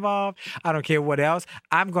money's involved. I don't care what else.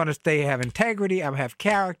 I'm going to have integrity. I'm going to have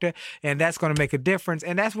character, and that's going to make a difference.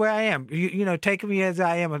 And that's where I am. You know, take me as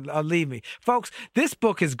I am or leave me. Folks, this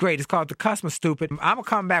book is great. It's called The Customer Stupid. I'm going to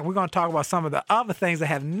come back. We're going to talk about some of the other things that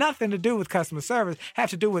have nothing to do with customer service, have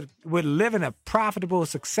to do with living a profitable,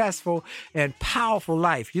 successful, and powerful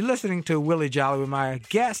life. You're listening to Willie Jolly with my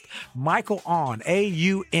guest, Michael Aun,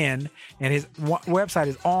 A-U-N, and his website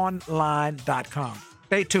is online.com.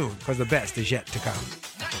 Stay tuned because the best is yet to come.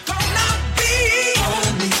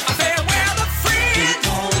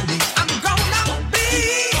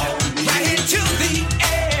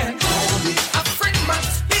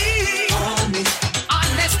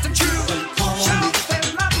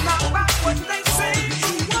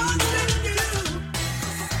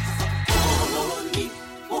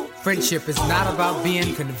 Friendship is not about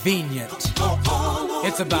being convenient.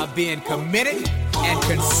 It's about being committed and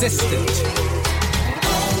consistent.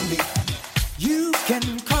 You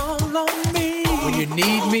can call on me when you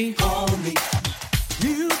need me.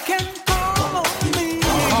 You can call on me.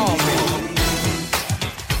 Call me.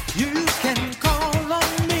 You can call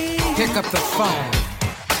on me. Pick up the phone.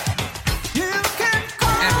 You can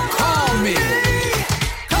call and call me.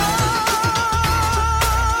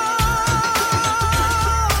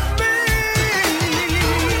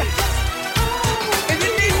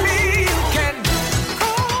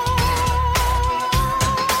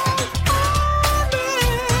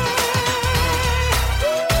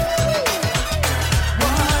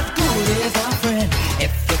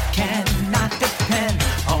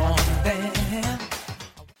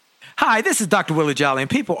 Hi, this is Dr. Willie Jolly, and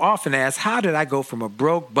people often ask, how did I go from a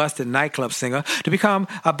broke, busted nightclub singer to become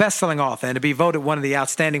a best-selling author and to be voted one of the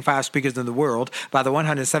outstanding 5 speakers in the world by the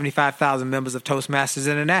 175,000 members of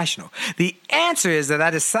Toastmasters International? The answer is that I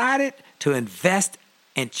decided to invest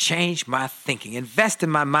and change my thinking, invest in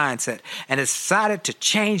my mindset, and decided to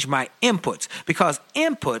change my inputs because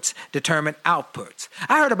inputs determine outputs.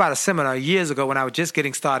 I heard about a seminar years ago when I was just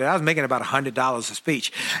getting started. I was making about $100 a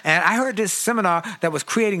speech. And I heard this seminar that was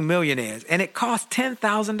creating millionaires, and it cost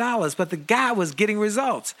 $10,000, but the guy was getting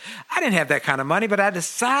results. I didn't have that kind of money, but I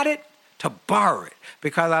decided to borrow it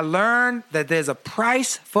because I learned that there's a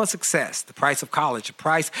price for success, the price of college, the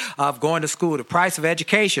price of going to school, the price of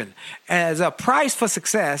education. And there's a price for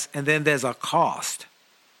success, and then there's a cost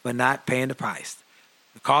for not paying the price,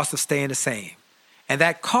 the cost of staying the same. And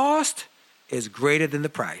that cost is greater than the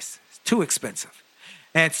price. It's too expensive.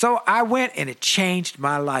 And so I went and it changed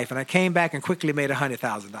my life. And I came back and quickly made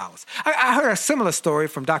 $100,000. I heard a similar story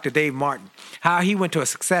from Dr. Dave Martin, how he went to a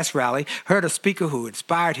success rally, heard a speaker who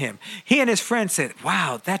inspired him. He and his friend said,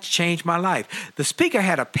 wow, that's changed my life. The speaker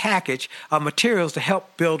had a package of materials to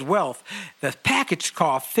help build wealth. The package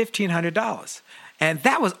cost $1,500. And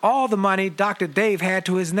that was all the money Dr. Dave had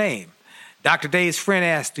to his name. Dr. Dave's friend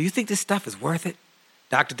asked, do you think this stuff is worth it?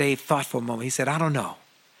 Dr. Dave thought for a moment. He said, I don't know.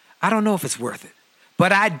 I don't know if it's worth it.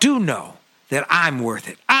 But I do know that I'm worth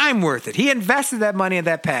it. I'm worth it. He invested that money in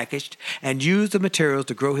that package and used the materials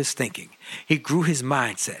to grow his thinking. He grew his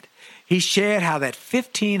mindset. He shared how that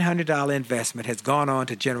 $1,500 investment has gone on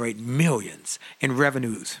to generate millions in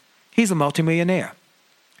revenues. He's a multimillionaire.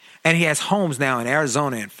 And he has homes now in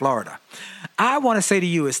Arizona and Florida. I want to say to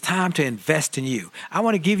you, it's time to invest in you. I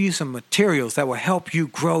want to give you some materials that will help you,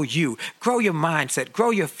 grow your mindset, grow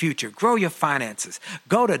your future, grow your finances.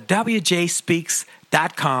 Go to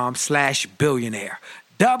wjspeaks.com/billionaire.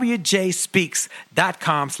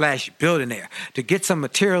 wjspeaks.com/billionaire to get some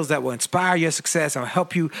materials that will inspire your success and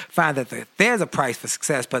help you find that there's a price for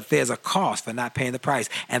success, but there's a cost for not paying the price.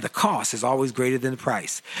 And the cost is always greater than the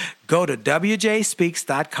price. Go to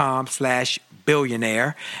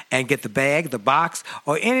wjspeaks.com/billionaire and get the bag, the box,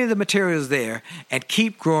 or any of the materials there and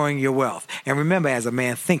keep growing your wealth. And remember, as a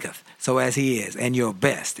man thinketh, so as he is, and your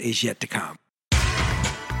best is yet to come.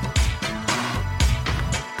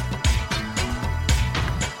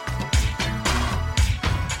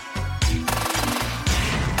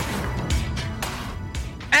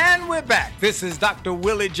 We're back. This is Dr.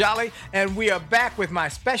 Willie Jolly, and we are back with my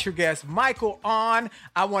special guest, Michael Aun.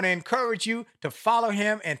 I want to encourage you to follow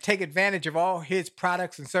him and take advantage of all his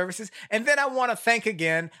products and services. And then I want to thank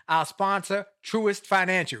again our sponsor, Truist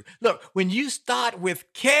Financial. Look, when you start with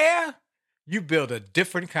care, you build a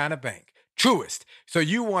different kind of bank. Truist. So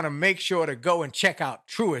you want to make sure to go and check out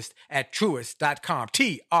Truist at truist.com.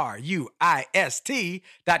 Truist.com.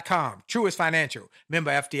 Truist Financial. Member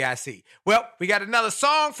FDIC. Well, we got another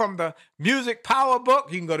song from the Music Power Book.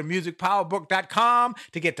 You can go to musicpowerbook.com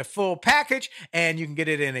to get the full package, and you can get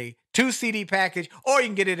it in a 2 CD package, or you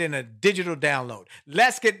can get it in a digital download.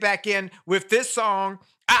 Let's get back in with this song,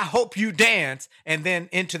 I Hope You Dance, and then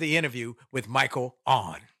into the interview with Michael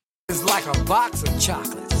On. It's like a box of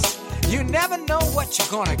chocolates. You never know what you're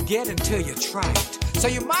gonna get until you try it. So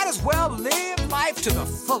you might as well live life to the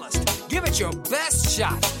fullest. Give it your best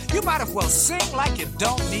shot. You might as well sing like you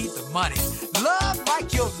don't need the money. Love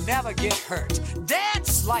like you'll never get hurt.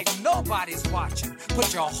 Dance like nobody's watching.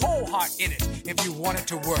 Put your whole heart in it if you want it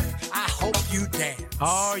to work. I hope you dance.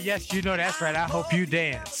 Oh, yes, you know that's right. I hope you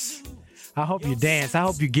dance. I hope you dance. I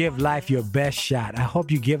hope you give life your best shot. I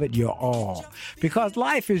hope you give it your all. Because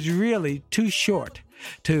life is really too short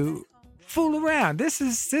to fool around. This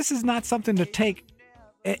is not something to take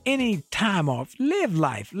any time off. Live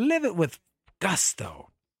life. Live it with gusto.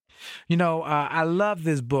 You know, I love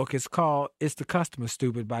this book. It's called It's the Customer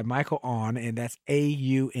Stupid by Michael On, and that's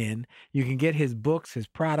A-U-N. You can get his books, his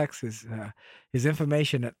products, his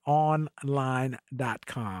information at online.com.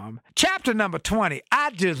 Chapter number 20.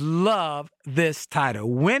 I just love this title.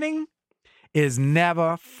 Winning is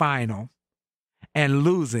never final, and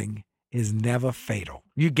losing is never fatal.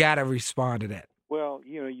 You got to respond to that. Well,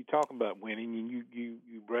 you know, you talk about winning, and you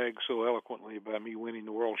brag so eloquently about me winning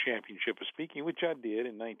the World Championship of Speaking, which I did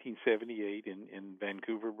in 1978 in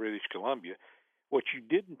Vancouver, British Columbia. What you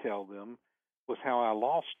didn't tell them was how I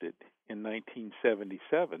lost it in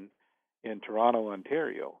 1977 in Toronto,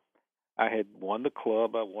 Ontario. I had won the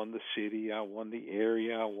club, I won the city, I won the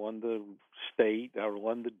area, I won the state, I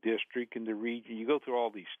won the district and the region. You go through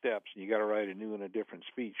all these steps, and you got to write a new and a different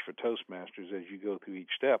speech for Toastmasters as you go through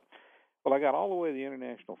each step. Well, I got all the way to the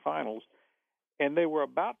international finals, and they were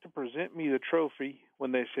about to present me the trophy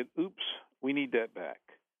when they said, oops, we need that back.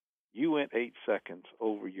 You went 8 seconds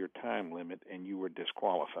over your time limit, and you were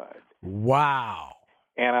disqualified. Wow.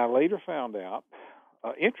 And I later found out,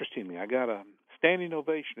 interestingly, I got a standing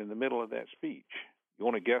ovation in the middle of that speech. You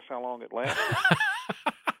want to guess how long it lasted?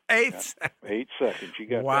 8 seconds. 8 seconds. You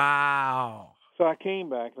got wow. that. So I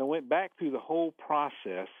came back, and I went back through the whole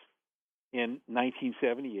process in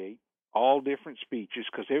 1978. All different speeches,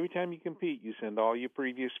 because every time you compete, you send all your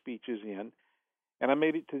previous speeches in. And I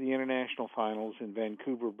made it to the international finals in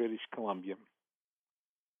Vancouver, British Columbia.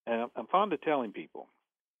 And I'm fond of telling people,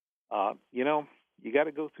 you know, you got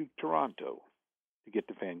to go through Toronto to get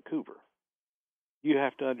to Vancouver. You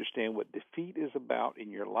have to understand what defeat is about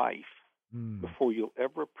in your life before you'll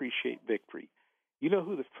ever appreciate victory. You know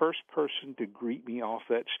who the first person to greet me off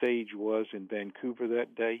that stage was in Vancouver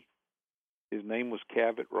that day? His name was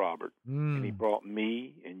Cavett Robert, and he brought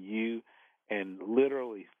me and you and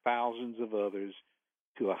literally thousands of others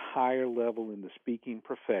to a higher level in the speaking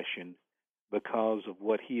profession because of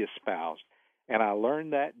what he espoused. And I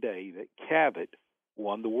learned that day that Cavett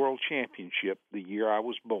won the World Championship the year I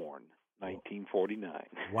was born, 1949.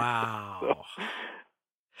 Wow.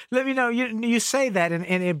 Let me know, you say that, and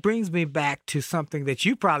it brings me back to something that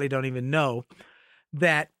you probably don't even know,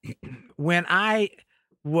 that when I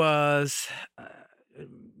was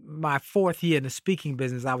my 4th year in the speaking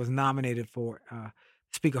business, I was nominated for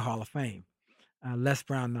Speaker Hall of Fame. Les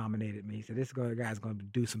Brown nominated me. He said, this guy's going to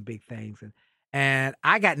do some big things. And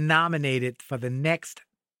I got nominated for the next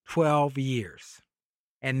 12 years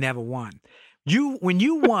and never won. When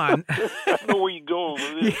you won... I know where you're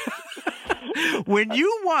going with this. When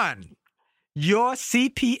you won your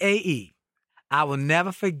CPAE, I will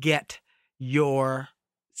never forget your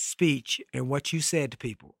speech and what you said to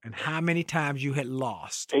people and how many times you had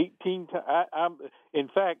lost. 18 times. In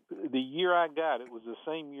fact, the year I got it was the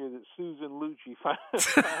same year that Susan Lucci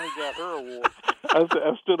finally got her award.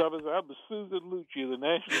 I stood up and said, I'm the Susan Lucci of the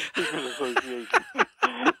National Speakers Association,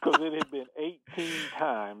 because it had been 18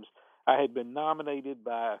 times. I had been nominated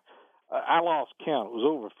by, I lost count. It was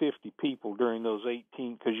over 50 people during those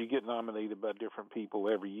 18, because you get nominated by different people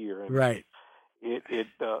every year. And right. It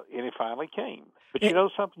finally came. But you know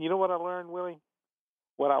something? You know what I learned, Willie?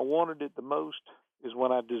 When I wanted it the most is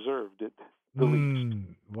when I deserved it the least.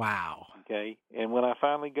 Wow. Okay? And when I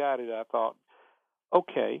finally got it, I thought,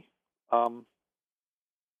 okay, I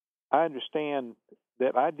understand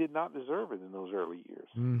that I did not deserve it in those early years.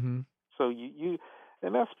 Mm-hmm. So you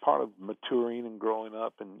and that's part of maturing and growing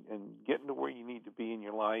up and getting to where you need to be in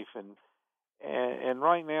your life. And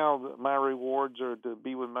right now, my rewards are to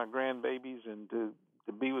be with my grandbabies and to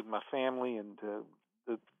be with my family. And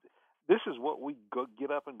this is what we get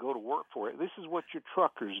up and go to work for. This is what your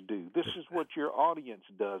truckers do. This is what your audience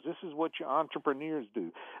does. This is what your entrepreneurs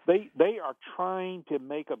do. They are trying to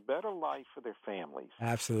make a better life for their families.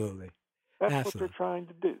 Absolutely. That's Absolutely. what they're trying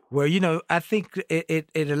to do. Well, you know, I think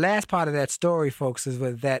the last part of that story, folks, is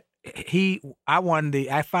that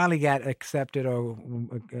I finally got accepted or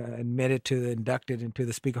admitted to inducted into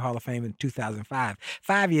the Speaker Hall of Fame in 2005,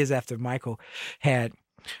 5 years after Michael had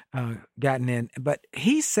gotten in. But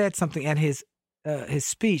he said something at his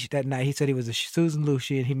speech that night. He said he was a Susan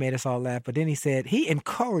Lucci and he made us all laugh. But then he said he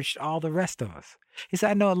encouraged all the rest of us. He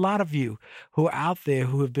said, I know a lot of you who are out there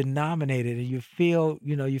who have been nominated and you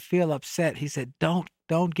feel upset. He said, don't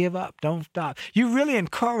give up. Don't stop. You really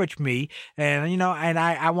encouraged me. And, and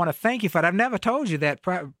I want to thank you for it. I've never told you that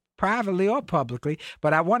privately or publicly,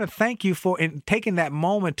 but I want to thank you for taking that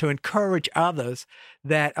moment to encourage others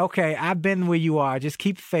that, okay, I've been where you are. Just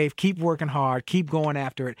keep faith, keep working hard, keep going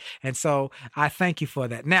after it. And so I thank you for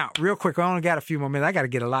that. Now, real quick, I only got a few more minutes. I got to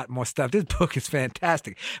get a lot more stuff. This book is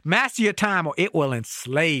fantastic. Master Your Time or It Will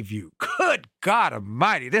Enslave You. Good God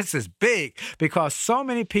Almighty. This is big because so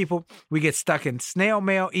many people, we get stuck in snail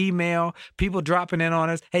mail, email, people dropping in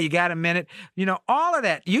on us. Hey, you got a minute? All of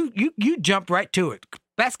that. You jump right to it.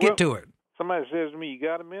 Let's get to it. Somebody says to me, you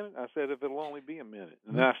got a minute? I said, if it'll only be a minute.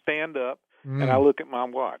 And then I stand up and I look at my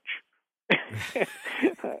watch. I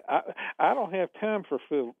don't have time for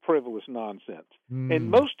frivolous nonsense.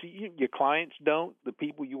 And most of your clients don't. The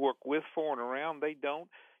people you work with for and around, they don't.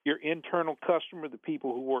 Your internal customer, the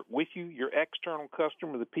people who work with you, your external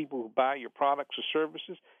customer, the people who buy your products or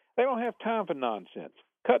services, they don't have time for nonsense.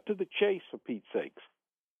 Cut to the chase, for Pete's sakes.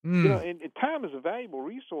 And time is a valuable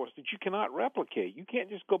resource that you cannot replicate. You can't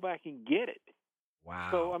just go back and get it. Wow.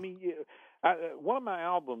 So, one of my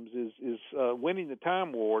albums is Winning the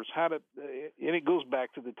Time Wars, and it goes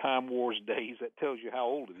back to the Time Wars days. That tells you how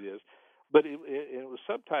old it is. But it was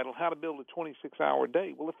subtitled How to Build a 26-Hour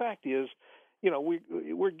Day. Well, the fact is,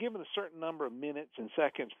 we're given a certain number of minutes and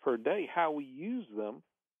seconds per day. How we use them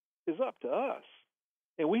is up to us.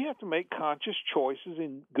 And we have to make conscious choices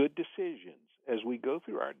and good decisions as we go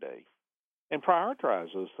through our day and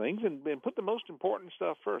prioritize those things and put the most important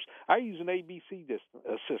stuff first. I use an ABCD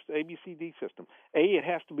system. A, it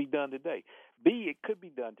has to be done today. B, it could be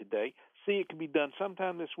done today. C, it could be done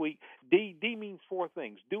sometime this week. D means four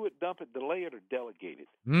things. Do it, dump it, delay it, or delegate it.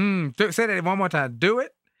 Say that one more time. Do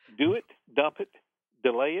it, dump it,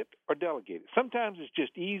 delay it, or delegate it. Sometimes it's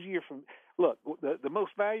just easier look, the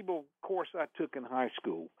most valuable course I took in high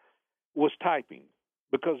school was typing.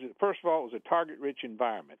 Because, first of all, it was a target-rich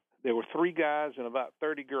environment. There were 3 guys and about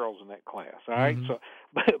 30 girls in that class, all right? So,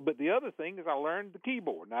 but the other thing is I learned the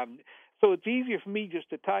keyboard. So it's easier for me just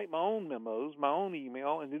to type my own memos, my own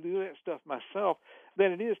email, and to do that stuff myself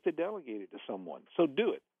than it is to delegate it to someone. So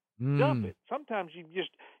do it. Dump it. Sometimes you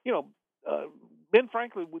just, Ben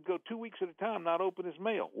Franklin would go 2 weeks at a time, not open his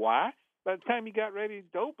mail. Why? By the time he got ready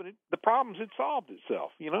to open it, the problems had solved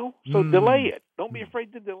itself, So delay it. Don't be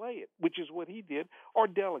afraid to delay it, which is what he did, or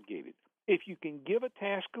delegate it. If you can give a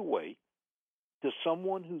task away to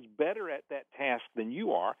someone who's better at that task than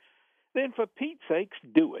you are, then for Pete's sakes,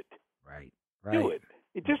 do it. Right. Do it.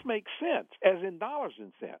 It just makes sense, as in dollars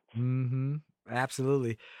and cents. Mm-hmm.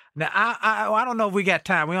 Absolutely. Now, I don't know if we got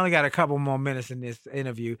time. We only got a couple more minutes in this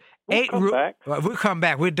interview. We'll come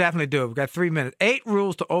back. We'll definitely do it. We've got 3 minutes. 8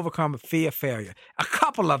 rules to overcome fear of failure. A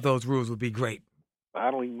couple of those rules would be great.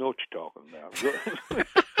 I don't even know what you're talking about.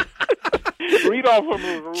 Read off some of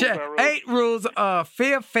the rules. 8 rules of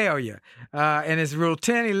fear of failure. And it's rule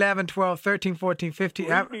 10, 11, 12, 13, 14, 15.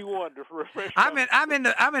 Read me one to refresh. I'm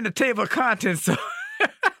in the table of contents, so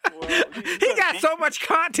well, he got so much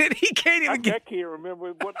content he can't even I can't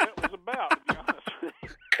remember what that was about, to be honest with you.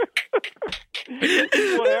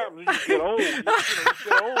 What happens when you get old?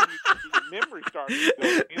 Your memory starts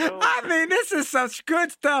to go, I mean, this is such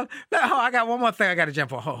good stuff. I got one more thing I got to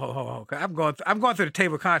jump on. Ho. I'm going through the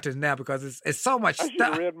table of contents now because it's so much stuff. I should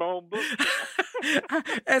have read my own book.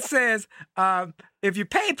 It says, if you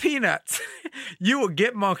pay peanuts, you will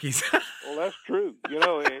get monkeys. Well, that's true.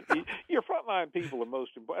 Your frontline people are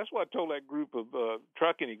most important. That's what I told that group of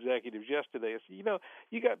trucking executives yesterday. I said,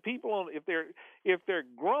 you got people on. If they're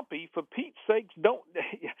grumpy, for Pete's sakes, don't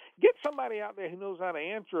get somebody out there who knows how to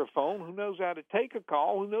answer a phone, who knows how to take a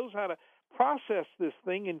call, who knows how to process this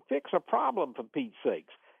thing and fix a problem. For Pete's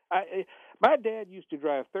sakes, my dad used to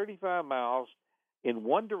drive 35 miles in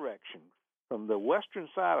one direction from the western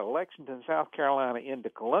side of Lexington, South Carolina, into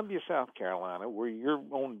Columbia, South Carolina, where you're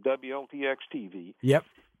on WLTX TV. Yep.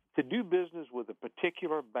 To do business with a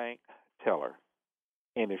particular bank teller.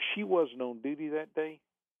 And if she wasn't on duty that day,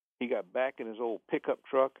 he got back in his old pickup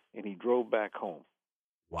truck and he drove back home.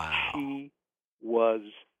 Wow. She was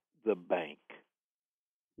the bank.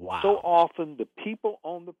 Wow. So often the people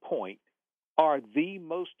on the point are the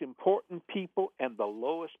most important people and the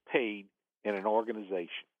lowest paid in an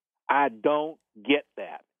organization. I don't get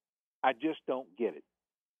that. I just don't get it.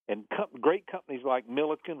 And great companies like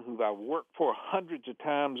Milliken, who I've worked for hundreds of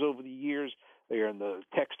times over the years, they are in the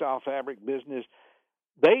textile fabric business.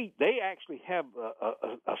 They actually have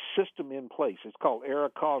a system in place. It's called error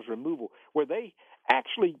cause removal, where they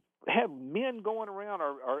actually have men going around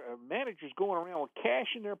or managers going around with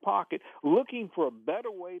cash in their pocket looking for a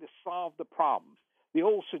better way to solve the problem. The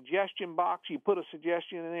old suggestion box, you put a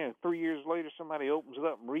suggestion in there, and 3 years later somebody opens it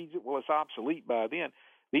up and reads it. Well, it's obsolete by then.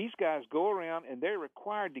 These guys go around, and they're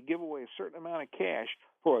required to give away a certain amount of cash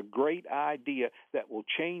for a great idea that will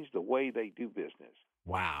change the way they do business.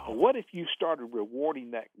 Wow. What if you started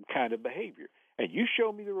rewarding that kind of behavior? And you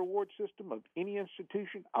show me the reward system of any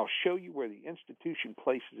institution, I'll show you where the institution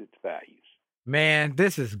places its values. Man,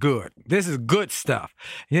 this is good. This is good stuff.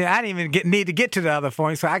 Yeah, I didn't even need to get to the other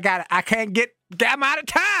point, so I'm out of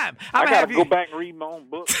time. I got to go back and read my own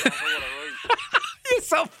book. I don't know what I wrote. You're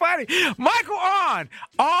so funny. Michael on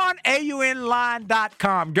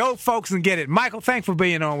AUNline.com. Go, folks, and get it. Michael, thanks for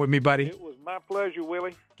being on with me, buddy. It was my pleasure,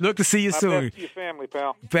 Willie. Look to see you soon. Best to your family,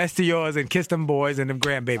 pal. Best to yours, and kiss them boys and them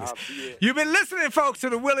grandbabies. You've been listening, folks, to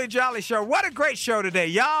the Willie Jolly Show. What a great show today.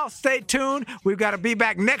 Y'all stay tuned. We've got to be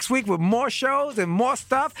back next week with more shows and more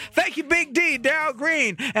stuff. Thank you, Big D, Darryl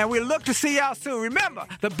Green, and we look to see y'all soon. Remember,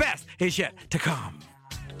 the best is yet to come.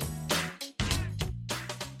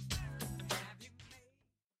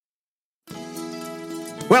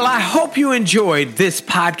 Well, I hope you enjoyed this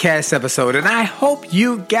podcast episode, and I hope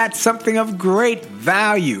you got something of great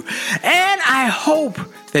value. And I hope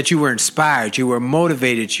that you were inspired, you were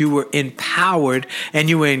motivated, you were empowered, and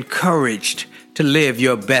you were encouraged to live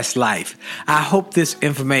your best life. I hope this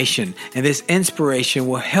information and this inspiration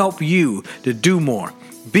will help you to do more,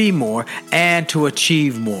 be more, and to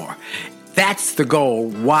achieve more. That's the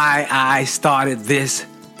goal why I started this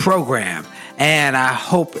program, and I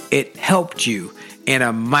hope it helped you in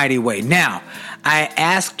a mighty way. Now, I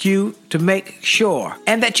ask you to make sure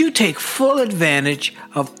and that you take full advantage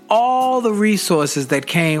of all the resources that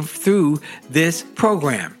came through this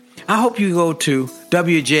program. I hope you go to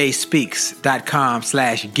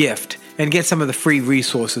wjspeaks.com/gift and get some of the free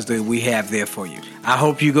resources that we have there for you. I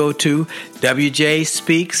hope you go to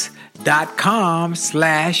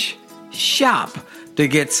wjspeaks.com/shop to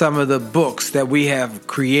get some of the books that we have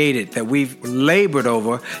created, that we've labored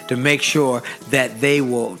over to make sure that they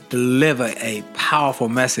will deliver a powerful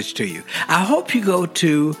message to you. I hope you go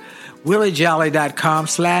to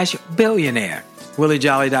williejolly.com/billionaire,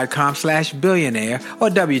 williejolly.com/billionaire, or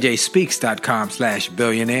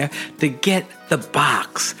wjspeaks.com/billionaire to get the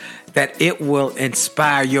box that it will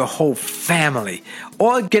inspire your whole family,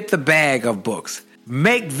 or get the bag of books.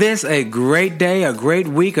 Make this a great day, a great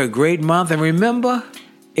week, a great month. And remember,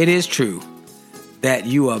 it is true that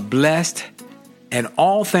you are blessed and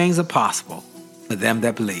all things are possible for them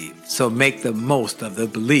that believe. So make the most of the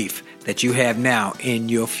belief that you have now in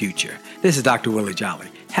your future. This is Dr. Willie Jolly.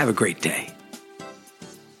 Have a great day.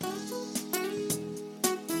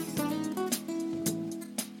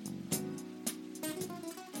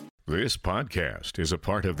 This podcast is a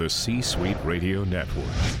part of the C-Suite Radio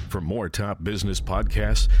Network. For more top business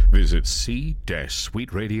podcasts, visit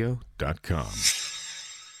c-suiteradio.com.